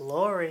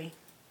Glory.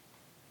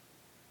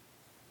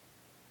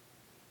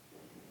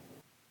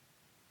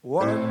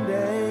 One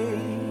day,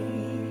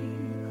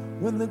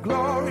 when the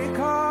glory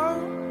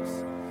comes,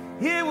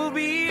 it will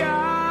be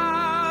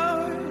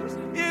ours,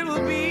 it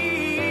will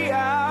be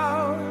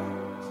ours.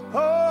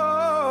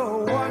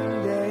 Oh,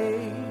 one day,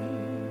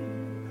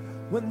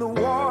 when the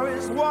war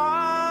is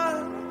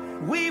won,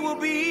 we will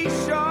be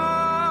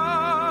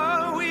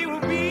sure, we will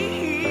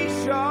be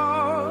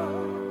sure.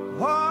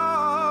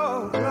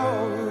 Oh,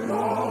 glory,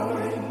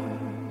 glory,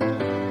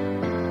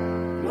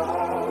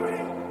 glory.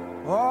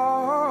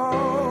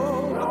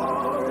 Oh,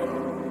 glory,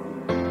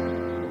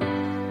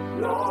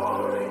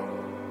 glory.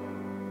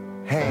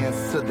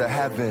 Hands to the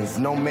heavens,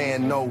 no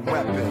man, no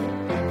weapon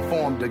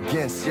formed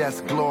against,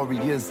 yes, glory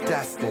is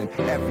destined.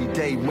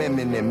 Everyday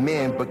women and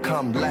men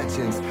become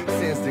legends.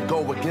 Sins that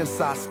go against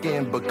our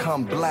skin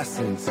become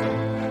blessings.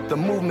 The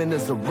movement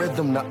is a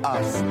rhythm to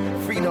us.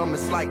 Freedom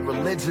is like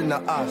religion to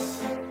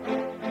us.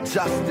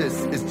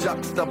 Justice is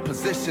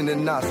juxtaposition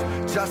in us.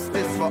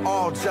 Justice for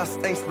all just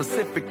ain't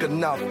specific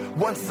enough.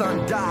 One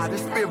son died,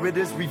 his spirit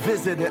is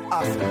revisiting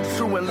us.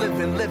 True and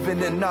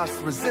living in us.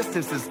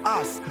 Resistance is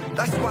us.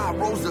 That's why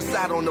Rosa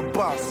sat on the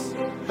bus.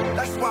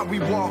 That's why we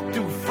walk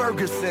through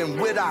Ferguson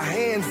with our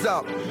hands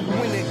up.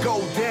 When it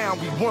go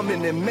down, we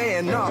woman and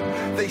man up.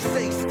 They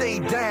say stay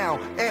down,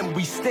 and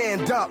we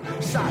stand up.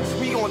 Shots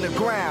we on the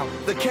ground,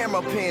 the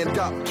camera panned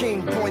up.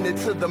 King pointed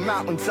to the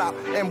mountaintop,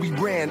 and we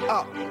ran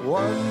up.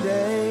 One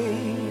day,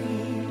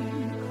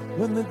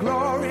 when the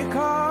glory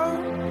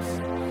comes,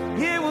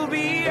 it will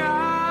be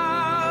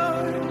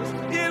ours,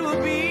 it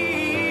will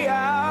be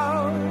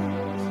ours.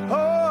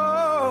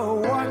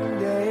 Oh, one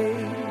day,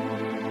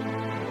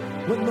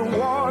 when the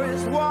war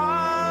is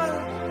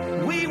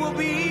won, we will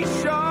be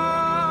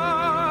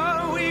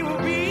sure, we will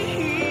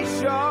be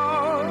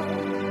sure.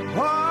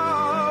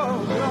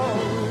 Oh,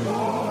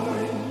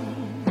 glory,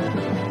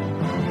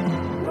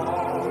 glory,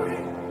 glory.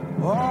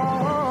 Oh.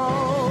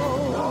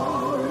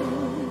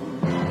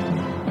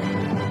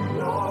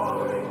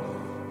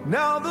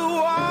 Now the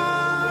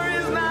war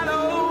is not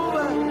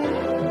over,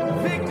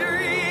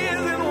 victory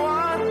isn't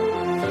won,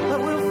 but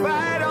we'll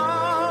fight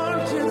on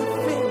to the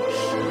finish,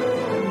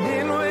 and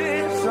then when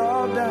it's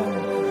all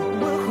done,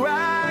 we'll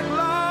cry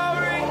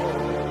glory,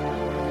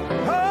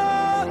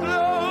 oh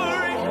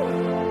glory,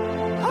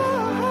 oh,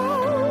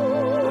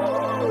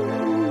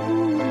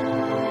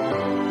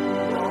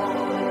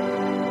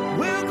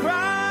 we'll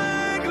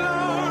cry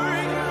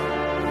glory,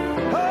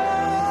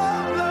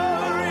 oh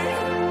glory,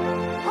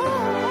 oh.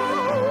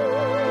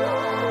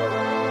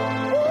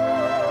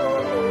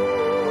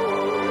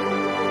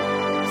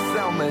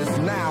 Is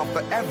now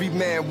for every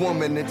man,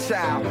 woman, and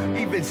child.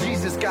 Even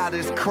Jesus got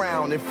his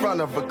crown in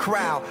front of a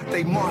crowd.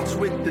 They march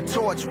with the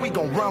torch, we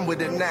gon' run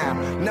with it now.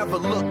 Never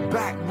look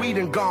back, we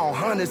done gone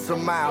hundreds of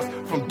miles.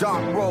 From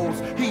dark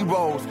roads,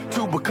 heroes,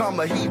 to become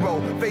a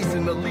hero.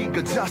 Facing the League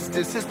of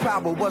Justice, his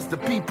power was the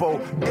people.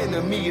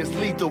 Enemy is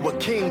lethal, a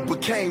king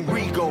became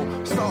regal.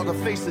 Saw the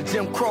face of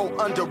Jim Crow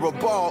under a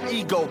bald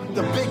ego.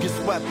 The biggest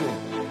weapon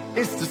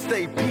is to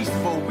stay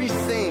peaceful. We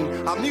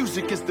sing, our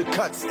music is the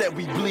cuts that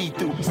we bleed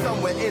through.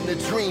 Somewhere in the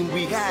dream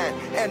we had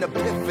an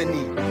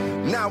epiphany.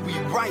 Now we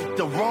right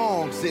the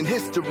wrongs in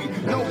history.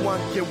 No one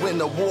can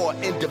win a war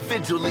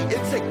individually.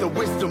 It take the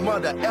wisdom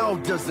of the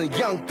elders and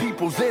young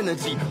people's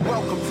energy.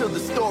 Welcome to the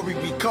story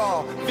we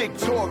call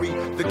victory.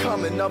 The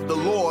coming of the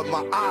Lord,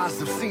 my eyes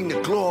have seen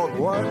the glory.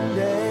 One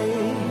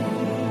day,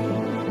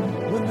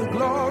 when the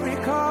glory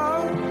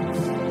comes,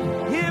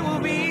 it will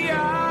be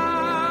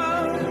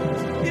ours,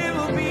 it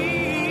will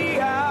be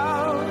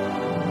ours.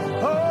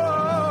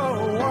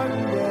 Oh,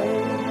 one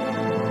day,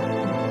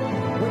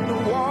 when the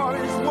war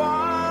is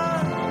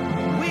won,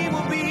 we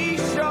will be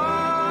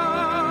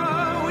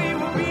sure, we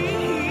will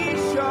be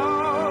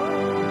sure.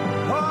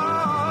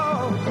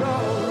 Oh,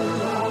 glory.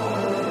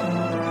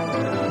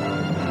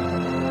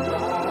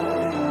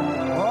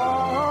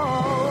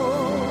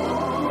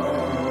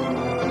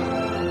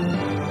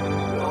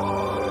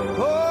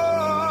 Oh,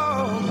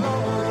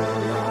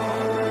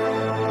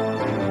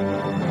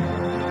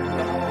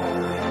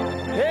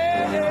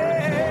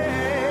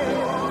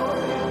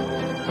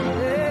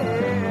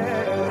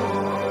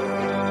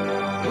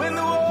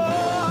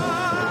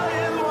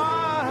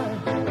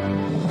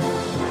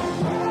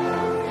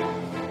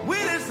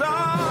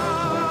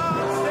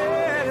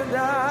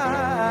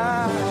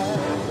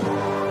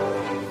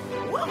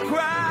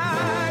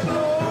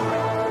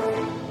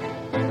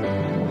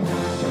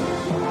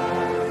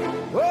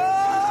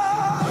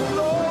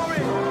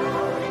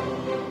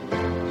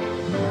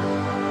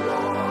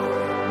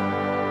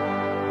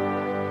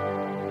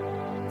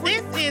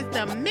 is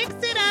the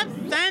Mixx It Up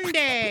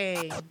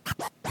Sunday.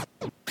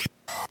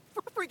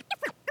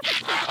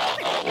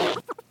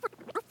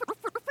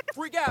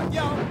 Freak out,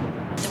 yo.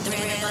 The Three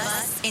of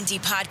Us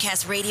Indie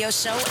Podcast Radio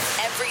Show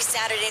every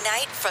Saturday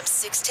night from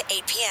 6 to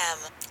 8 p.m.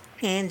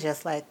 And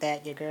just like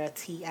that, your girl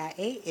TIA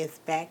is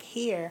back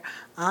here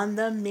on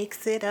the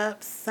Mixx It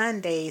Up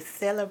Sunday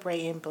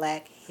celebrating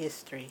Black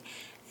history.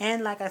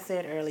 And like I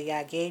said earlier,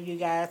 I gave you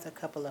guys a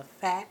couple of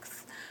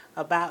facts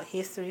about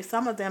history.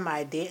 Some of them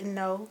I didn't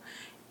know,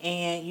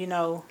 and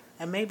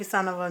and maybe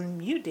some of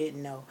them you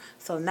didn't know.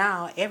 So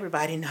now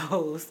everybody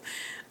knows.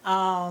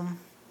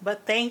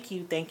 But thank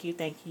you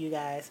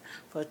guys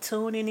for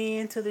tuning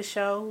in to the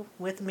show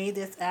with me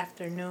this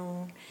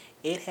afternoon.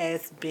 It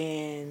has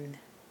been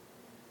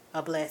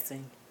a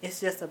blessing. It's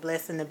just a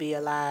blessing to be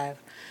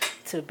alive,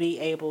 to be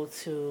able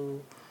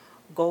to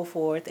go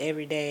forth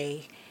every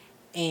day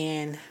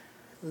and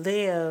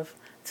live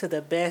to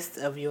the best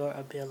of your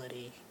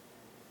ability.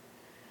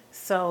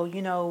 So,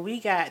 we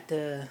got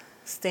to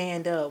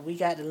stand up. We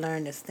got to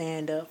learn to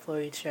stand up for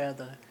each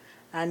other.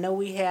 I know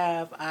we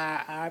have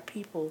our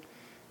people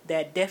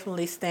that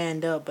definitely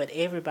stand up, but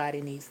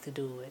everybody needs to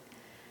do it.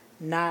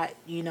 Not,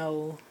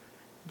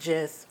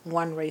 just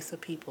one race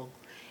of people.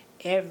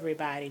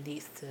 Everybody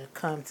needs to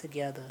come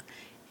together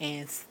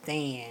and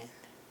stand.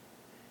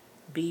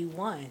 Be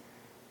one.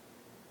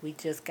 We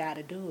just got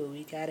to do it.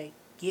 We got to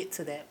get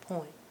to that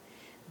point.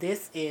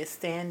 This is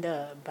Stand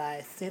Up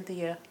by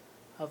Cynthia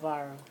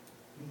Avaro.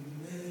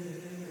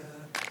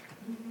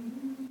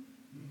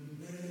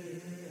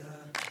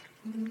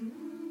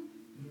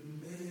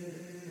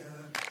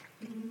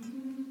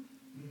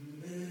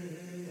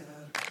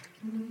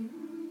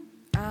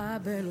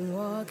 I've been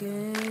walking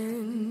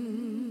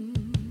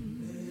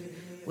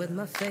with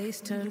my face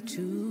turned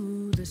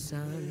to the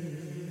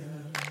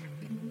sun,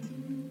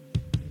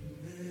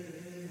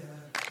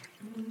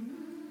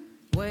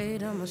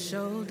 weight on my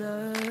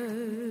shoulders,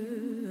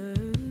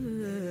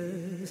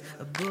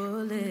 a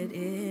bullet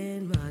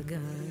in my gun.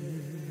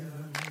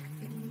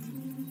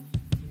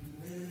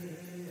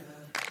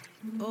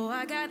 Oh,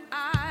 I got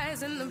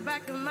eyes in the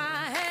back of my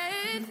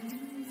head,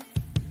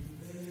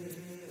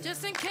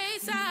 just in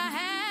case I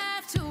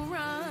have to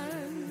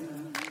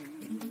run.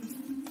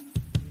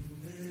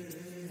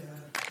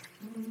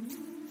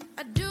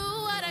 I do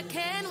what I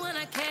can when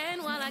I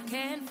can, while I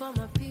can for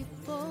my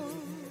people.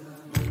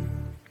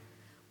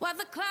 While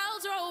the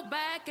clouds roll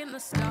back and the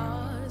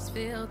stars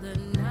fill the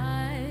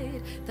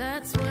night,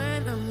 that's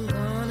when I'm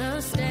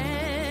gonna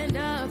stand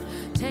up,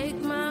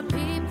 take my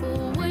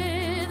people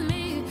with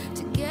me.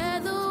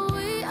 Together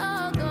we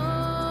are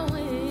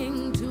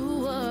going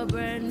to a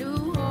brand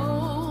new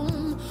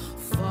home,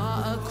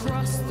 far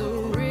across the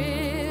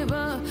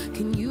river.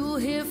 Can you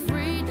hear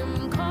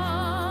freedom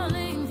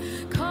calling,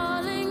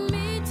 calling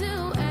me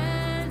to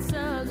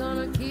answer?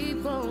 Gonna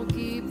keep on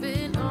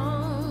keeping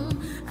on.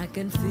 I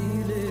can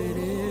feel it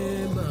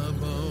in my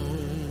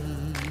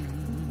bones.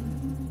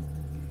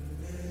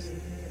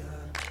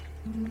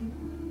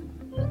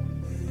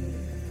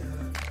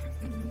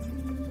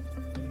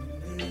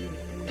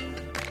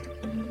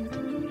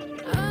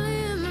 Early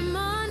in the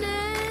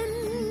morning,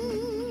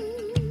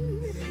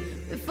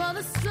 before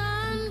the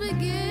sun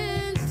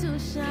begins to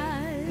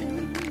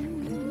shine,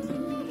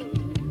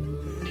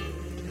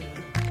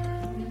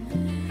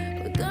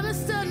 we're gonna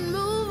start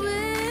moving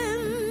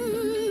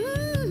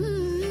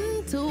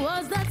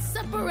towards that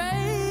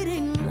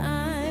separating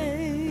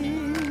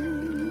line.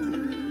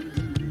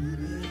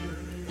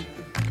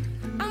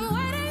 I'm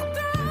wading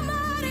through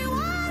muddy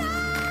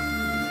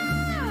waters.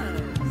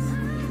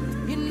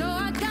 You know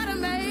I got a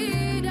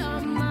made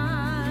up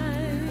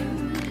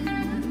mind,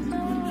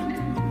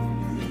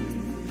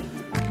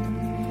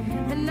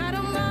 and I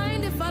don't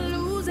mind if I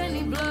lose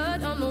any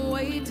blood on the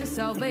way to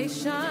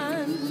salvation.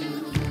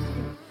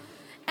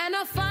 And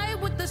I'll fight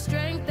with the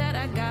strength that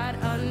I got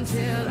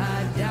until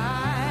I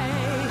die.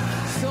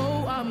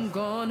 So I'm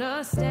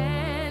gonna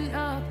stand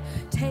up,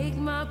 take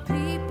my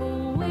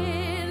people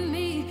with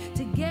me.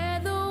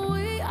 Together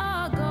we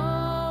are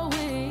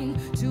going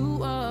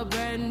to a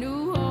brand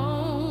new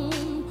home,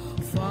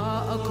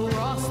 far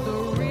across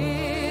the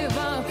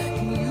river.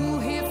 Can you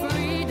hear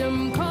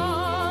freedom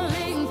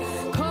calling,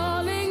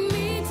 calling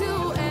me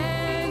to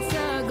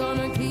answer?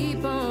 Gonna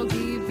keep on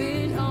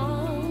keeping on.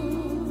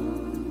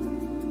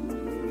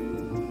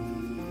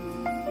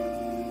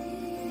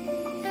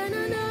 And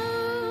I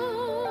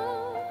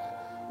know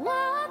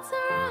what's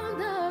around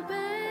the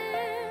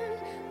bend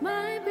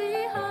might be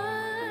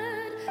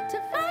hard to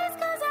face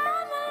 'cause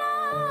I'm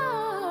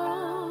alone.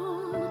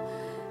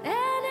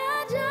 And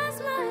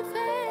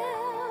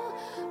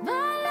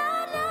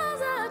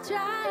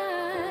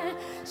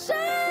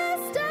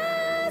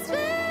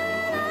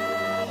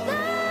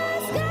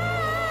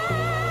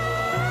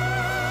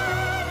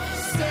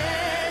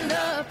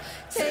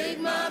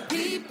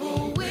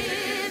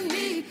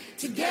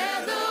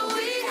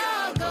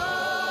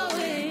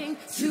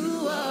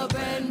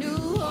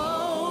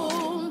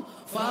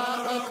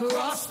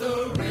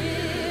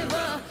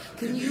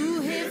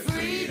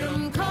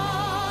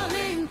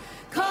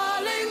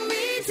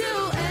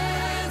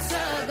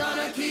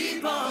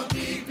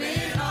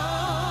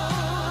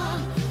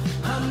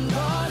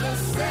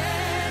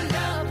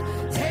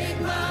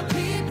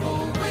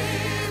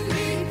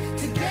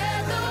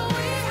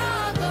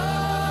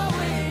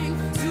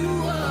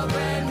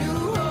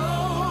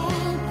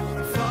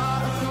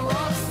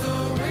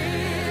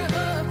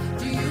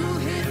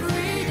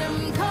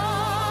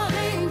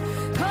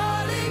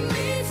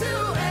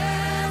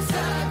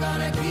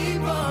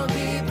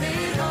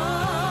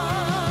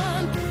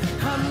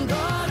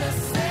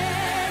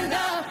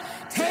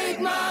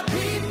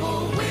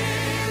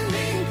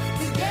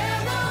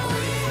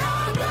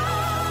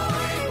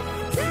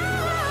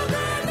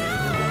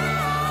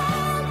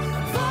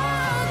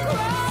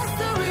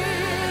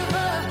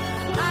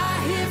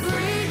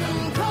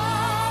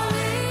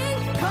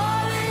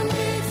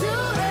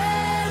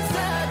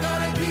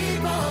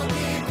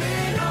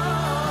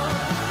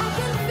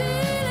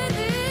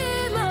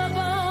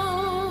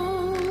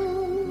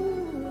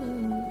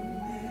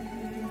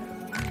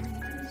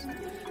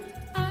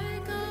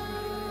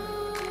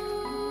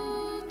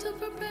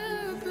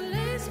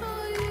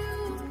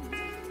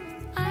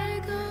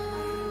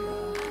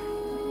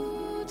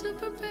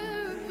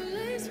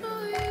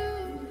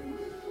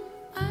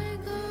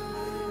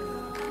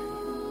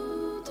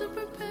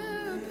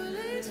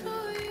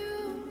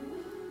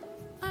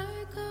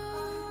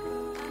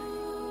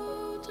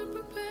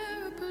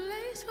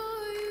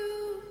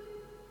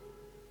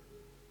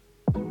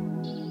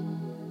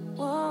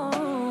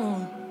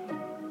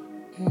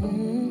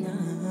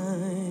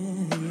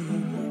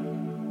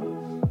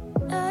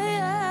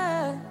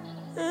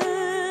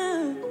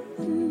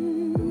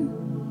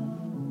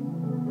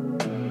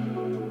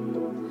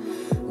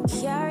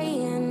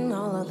Carrying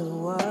all of the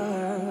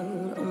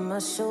world on my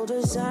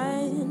shoulders,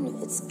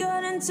 and it's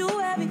getting too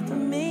heavy for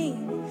me.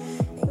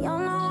 And y'all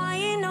know I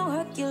ain't no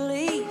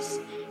Hercules.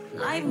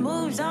 Life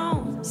moves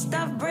on,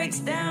 stuff breaks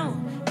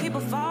down,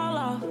 people fall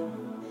off.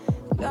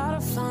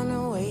 Gotta find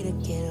a way to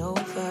get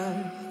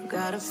over.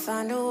 Gotta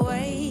find a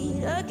way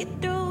to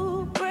get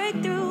through,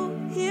 break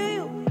through, heal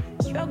you.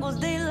 Struggles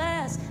they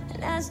last,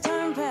 and as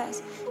time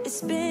pass,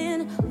 it's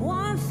been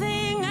one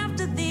thing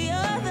after the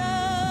other.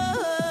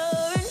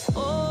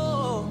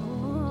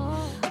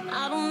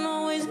 I don't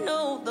always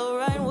know the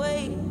right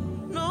way.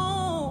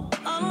 No,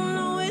 I don't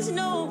always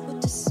know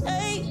what to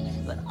say.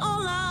 But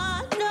all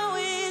I know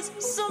is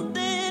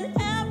something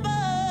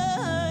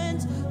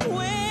happens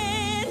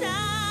when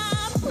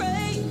I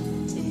pray.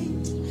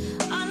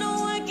 I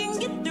know I can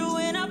get through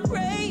when I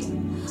pray.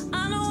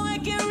 I know I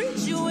can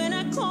reach you when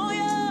I call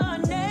your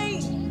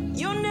name.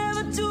 You're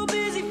never too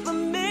busy for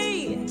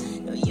me.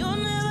 No, you're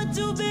never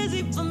too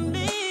busy for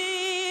me.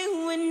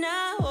 When I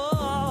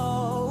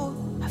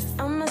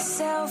found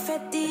myself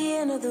at the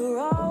end of the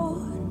road,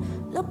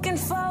 looking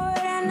forward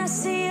and I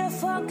see a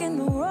fork in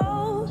the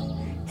road.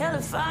 Hell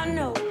if I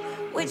know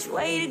which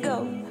way to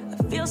go. I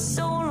feel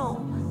so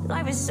alone.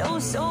 Life is so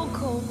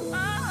cold.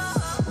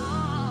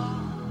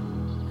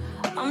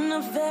 I'm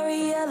not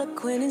very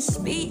eloquent in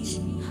speech.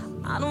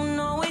 I don't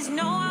always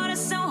know how to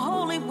sound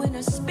holy when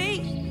I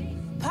speak.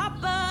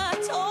 Papa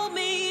told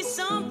me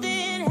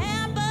something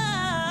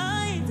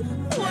happened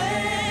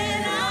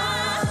when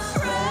I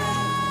pray.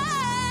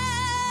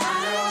 I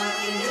know I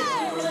can get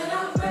through when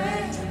I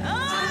pray. I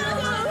know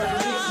I can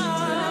reach you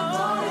when I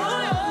call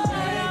your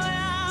name.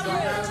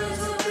 You're never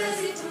too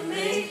busy for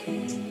me.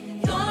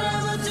 You're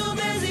never too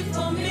busy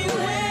for me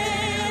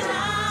when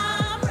I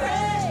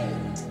pray.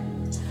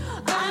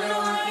 I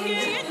know I can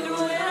get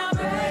through when I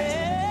pray.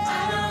 I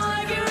know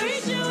I can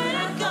reach you when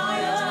I call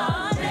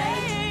your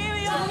name.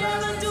 You're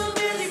never too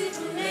busy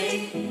for me.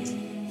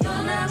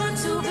 You're never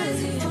too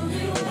busy for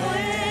me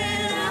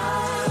when I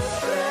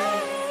pray.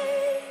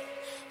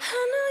 I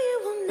know you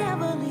will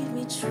never leave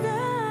me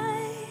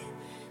dry.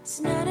 It's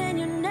not in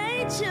your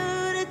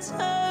nature to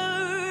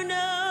turn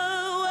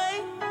away.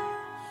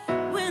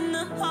 When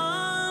the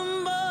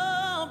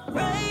humble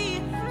pray,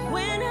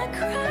 when I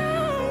cry,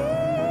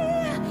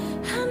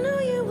 I know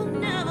you will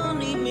never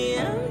leave me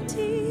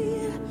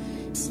empty.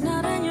 It's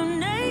not in your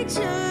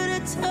nature to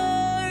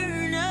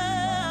turn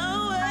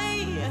away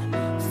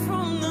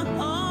from the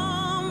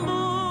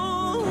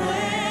humble.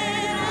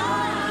 When I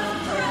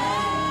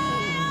pray,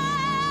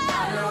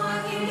 I know I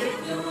can get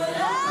through when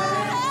I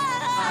pray.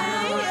 I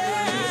know I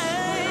can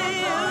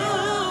reach you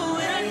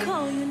when I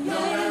call your name.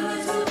 You're never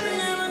too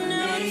busy,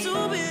 never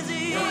too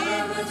busy. You're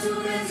never too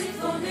busy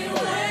for me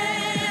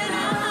when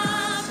I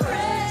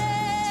pray.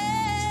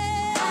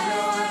 I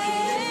know I can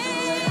get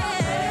through when I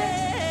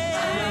pray.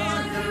 I know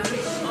I can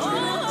reach you when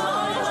I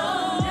call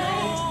your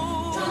name.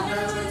 You're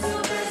never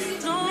too busy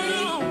for me.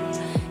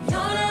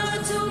 You're never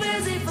too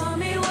busy for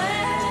me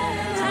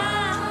when I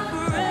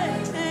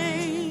pray.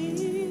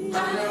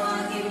 I know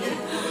I can get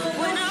through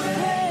when I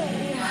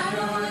pray. I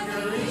know I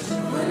can reach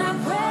you when I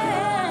pray.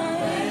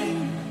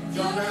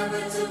 You're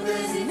never too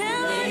busy,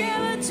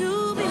 never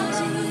too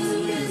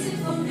busy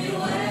for me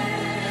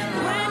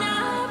when I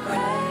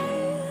pray.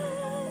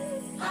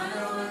 I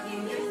know I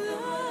can get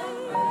through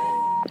when I pray.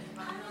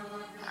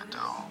 And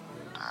Dad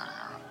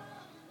here,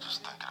 just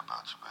thinking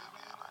about you,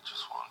 baby, and I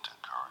just wanted to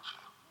encourage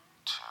you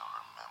to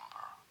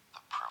remember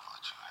the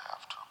privilege you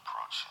have to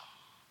approach him,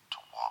 to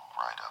walk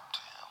right up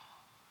to him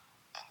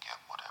and get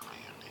whatever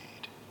you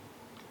need,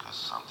 because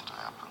something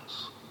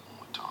happens when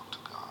we talk to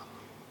God.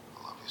 I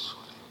love you,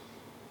 sweetie.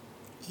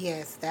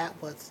 Yes,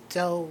 that was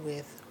Joe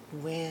with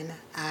When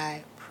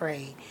I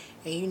Pray.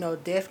 And you know,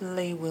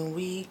 definitely when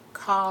we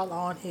call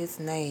on his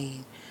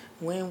name,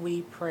 when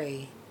we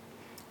pray,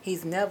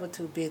 he's never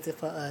too busy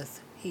for us.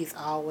 He's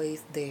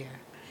always there.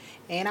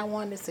 And I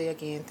wanted to say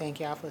again, thank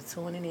y'all for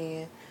tuning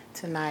in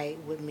tonight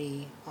with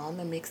me on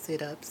the Mixx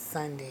It Up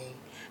Sunday.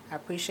 I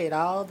appreciate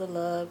all the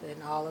love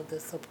and all of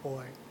the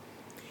support.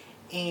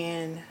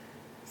 And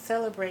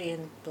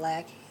celebrating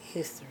Black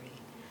history.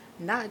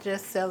 Not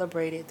just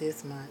celebrate it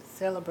this month.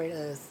 Celebrate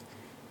us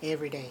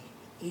every day.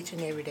 Each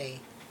and every day.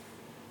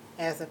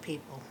 As a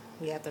people.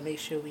 We have to make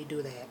sure we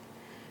do that.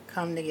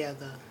 Come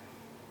together.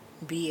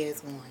 Be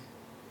as one.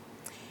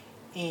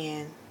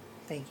 And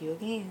thank you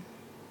again.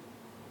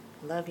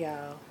 Love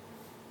y'all.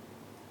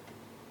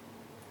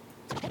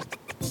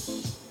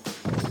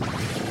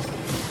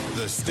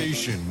 The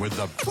station with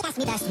the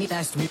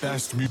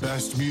best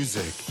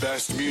music.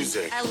 Best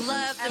music. I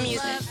love the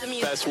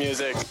music. Best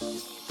music.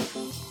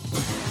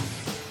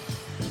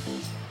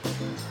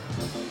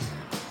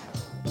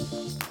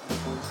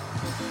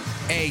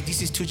 Hey,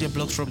 this is 2J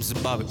Blocks from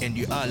Zimbabwe, and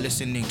you are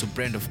listening to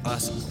Brand of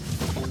Us.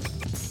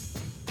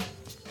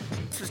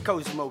 This is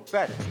Cosmo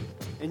Better,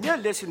 and you're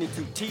listening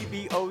to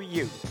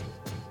TBOU.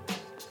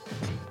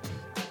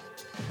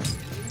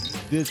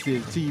 This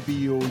is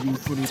TBOU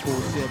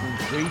 24/7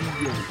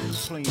 radio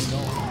playing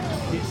all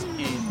hits and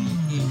the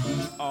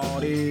indie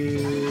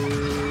artists.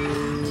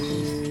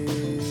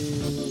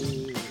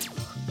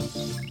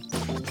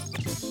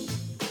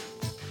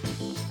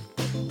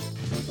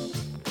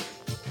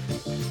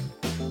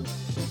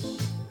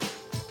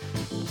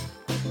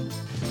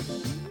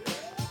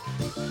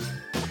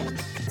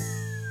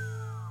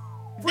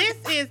 This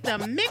is the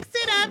Mixx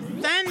It Up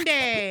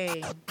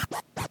Sunday.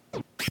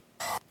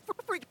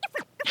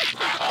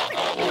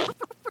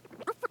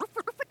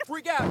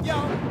 Freak out,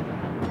 y'all.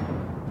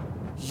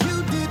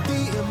 You did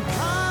the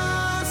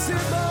impossible.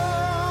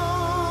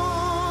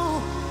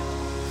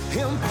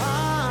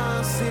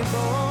 Impossible.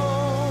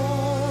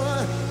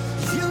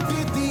 You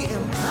did the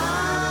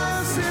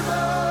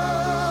impossible.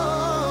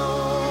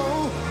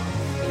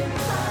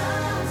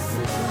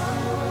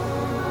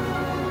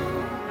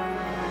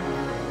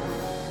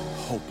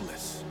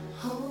 Hopeless.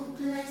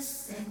 Hopeless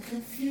and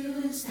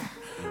confused.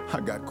 I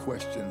got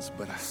questions,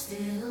 but I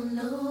Still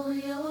know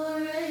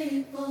you're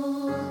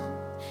able.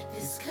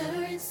 This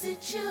current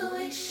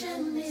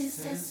situation is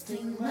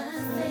testing my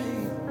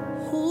faith.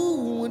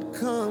 Who would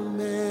come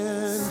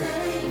and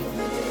Save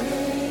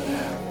me.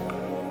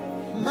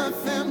 my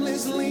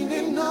family's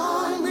leaning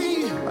on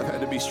me? I've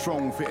had to be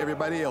strong for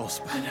everybody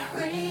else. I'm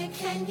praying,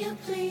 can you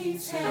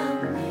please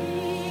help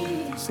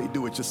me? Say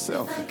do it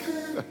yourself. If I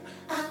could,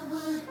 I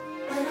would,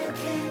 but I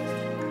can't.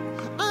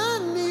 I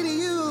need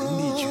you.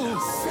 Need you.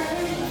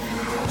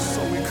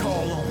 So we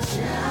call on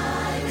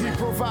him. He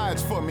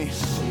provides for me.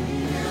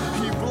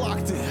 He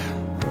blocked it.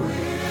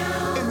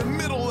 In the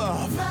middle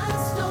of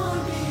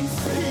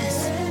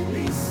peace.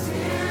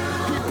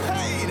 He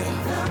paid.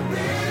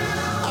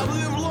 I've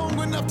lived long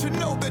enough to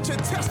know that your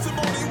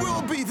testimony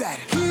will be that.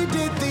 He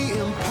did the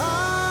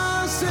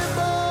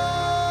impossible.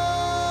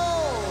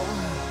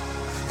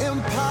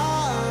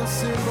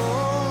 Impossible.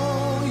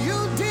 You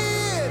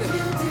did.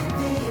 You did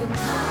the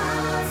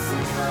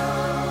impossible.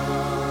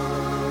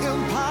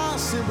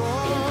 Impossible.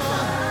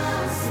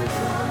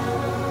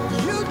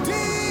 You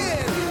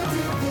did.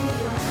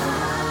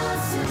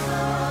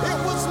 It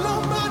was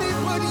nobody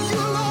but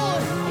you,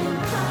 Lord.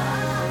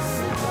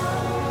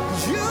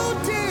 You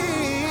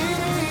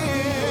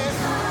did.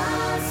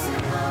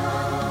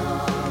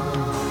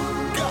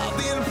 God,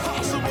 the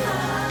impossible.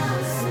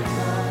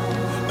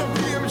 No,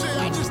 PMJ,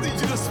 I just need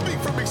you to speak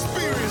from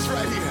experience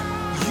right here.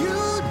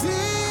 You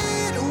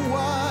did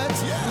what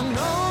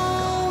no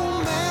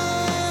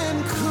man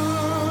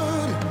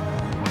could.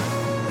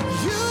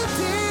 You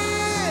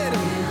did.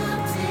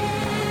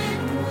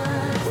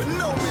 But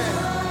no man.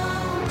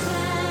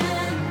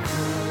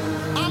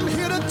 I'm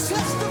here to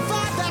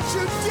testify that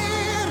you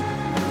did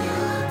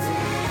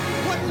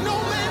what no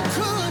man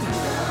could.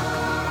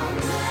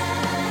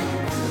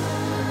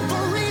 The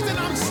reason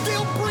I'm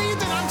still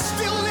breathing, I'm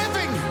still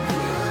living.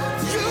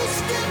 You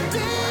stepped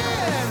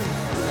in.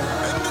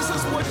 And this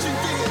is what you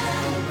did.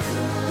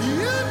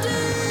 You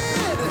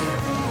did.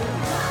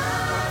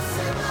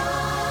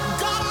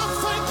 God, I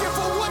thank you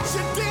for what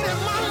you did in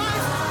my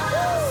life.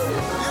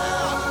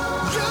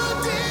 You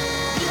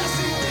did. Yes,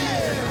 he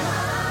did.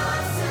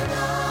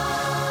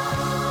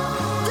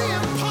 The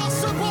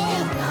impossible.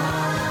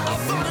 I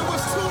thought it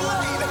was too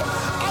late.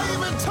 I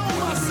even told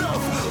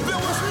myself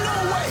there was no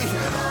way.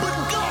 But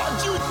God,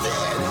 you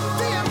did.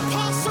 The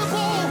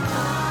impossible.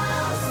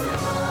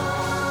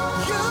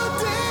 You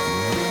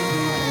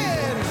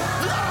did.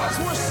 The odds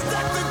were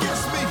stacked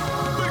against me.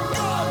 But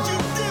God, you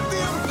did the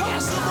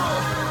impossible.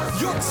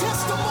 Your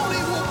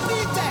testimony will be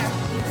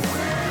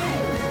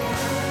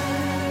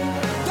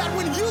that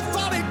when you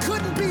thought it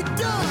couldn't be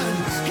done,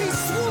 he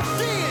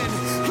swooped in.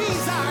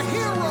 He's our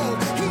hero.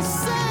 He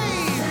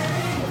saved.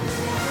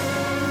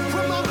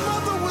 When my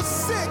mother was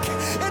sick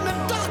and the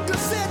doctor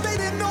said they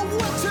didn't know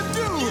what to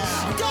do,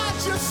 God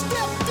just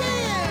stepped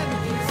in.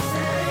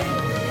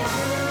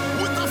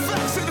 With the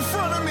facts in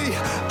front of me,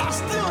 I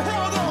still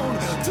held on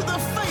to the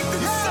faith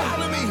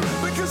inside of me.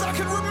 Because I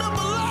can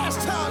remember last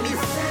time you.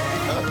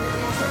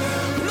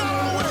 Not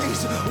always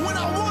when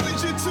I wanted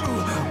you to,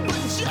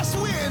 but just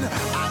when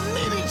I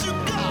needed you,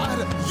 God.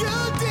 You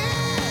did.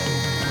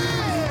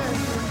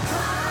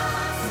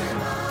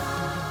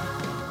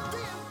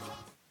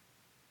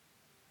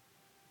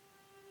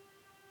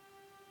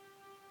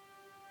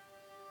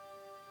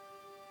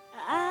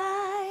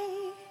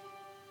 I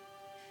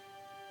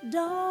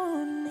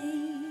don't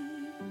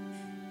need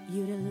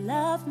you to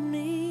love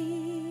me.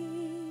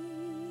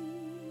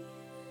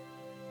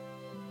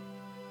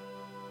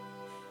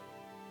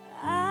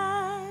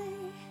 I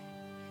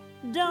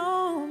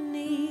don't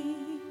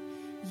need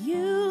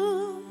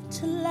you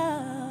to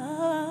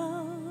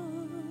love.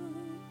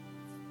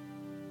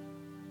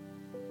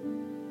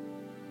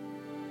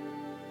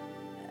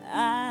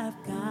 I've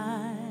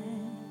got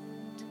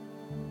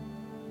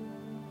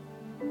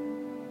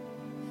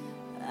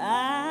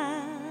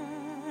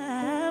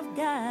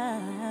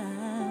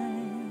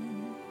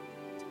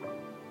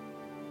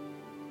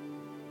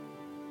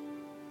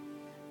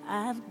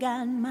I've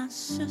got my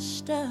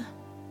sister.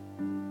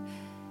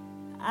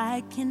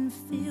 I can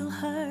feel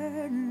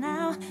her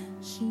now.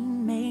 She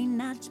may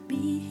not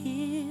be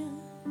here,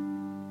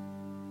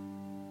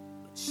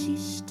 but she's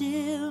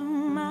still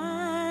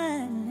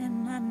mine,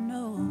 and I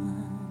know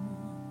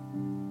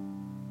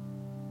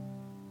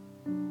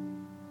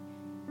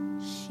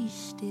she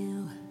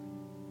still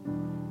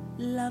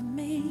love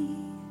me.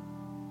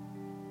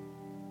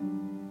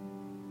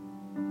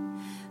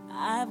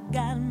 I've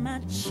got my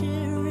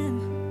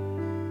children,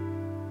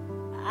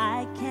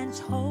 I can't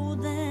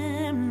hold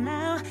them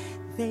now.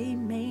 They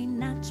may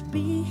not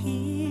be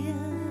here,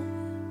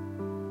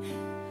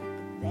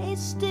 but they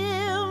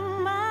still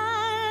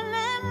mine,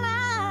 and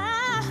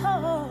I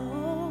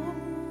hope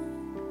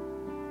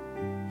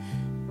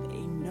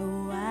they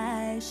know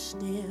I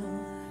still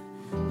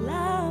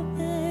love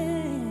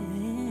them.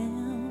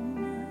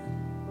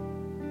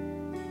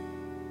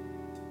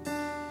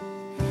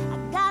 I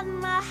got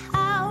my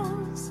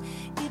house,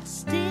 it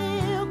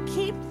still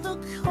keeps the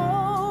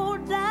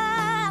cold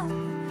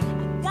down.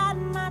 I got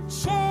my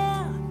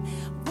chair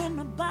when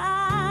my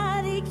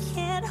body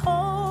can't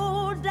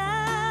hold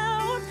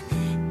out.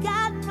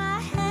 Got my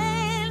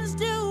hands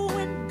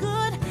doing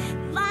good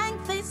like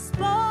they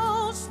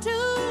supposed to.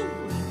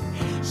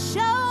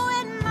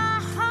 Showing my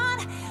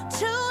heart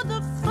to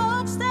the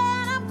folks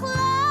that I'm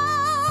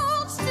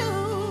close to.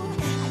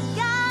 I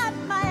got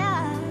my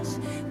eyes,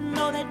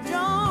 no they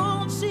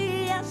don't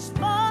see us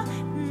for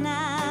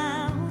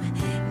now.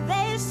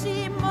 They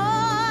see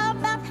more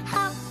about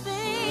how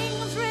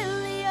things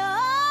really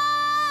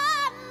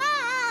are now.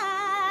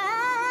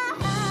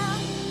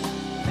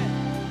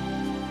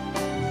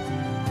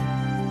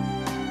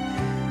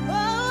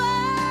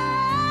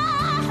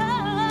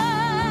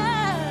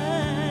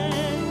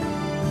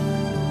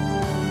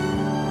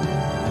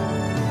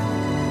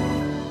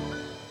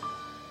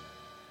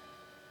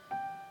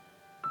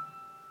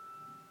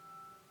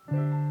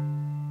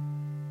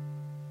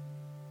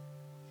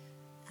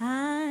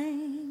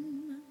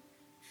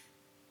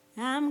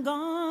 I'm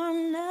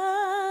gonna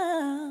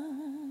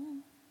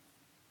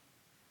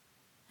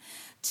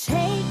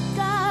take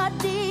a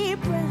deep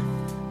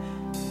breath.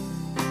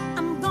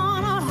 I'm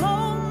gonna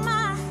hold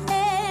my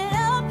head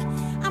up.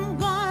 I'm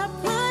gonna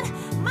put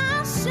my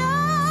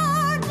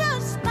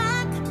shoulders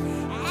back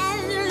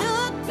and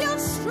look you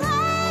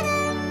straight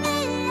in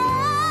the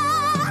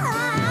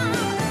eye.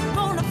 I'm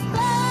gonna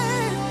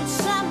flirt with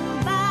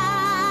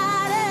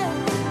somebody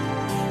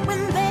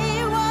when they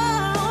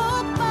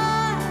walk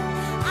by.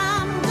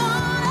 I'm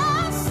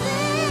gonna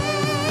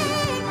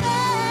sing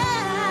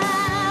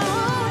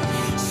out,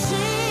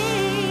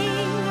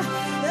 sing.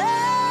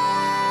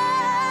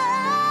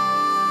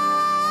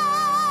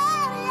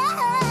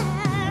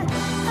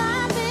 I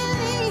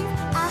believe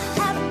I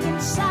have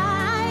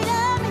inside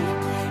of me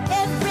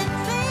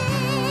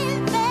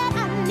everything that I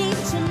need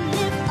to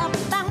live a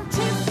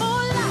bountiful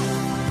life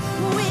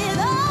with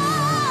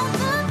all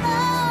the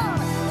love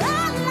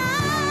that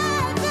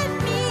lies in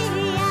me.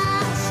 I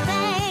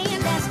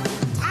stand as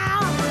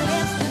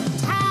talentless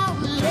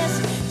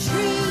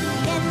tree,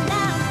 and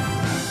I'm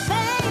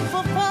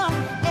thankful for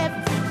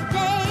every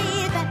day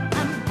that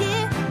I'm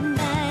given.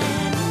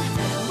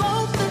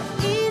 Both the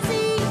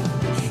easy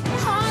and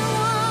hard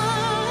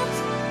ones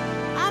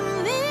I'm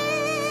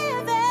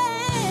living,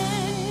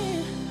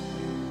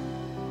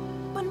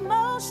 but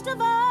most of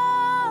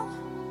all,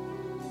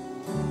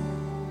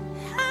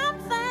 I'm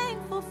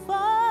thankful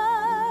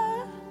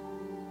for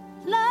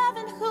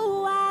loving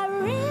who I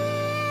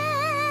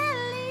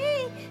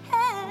really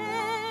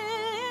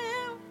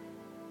am.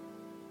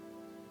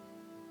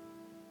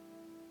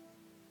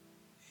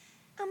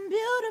 I'm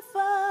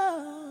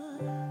beautiful.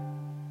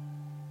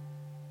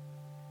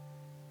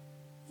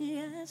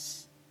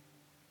 Yes.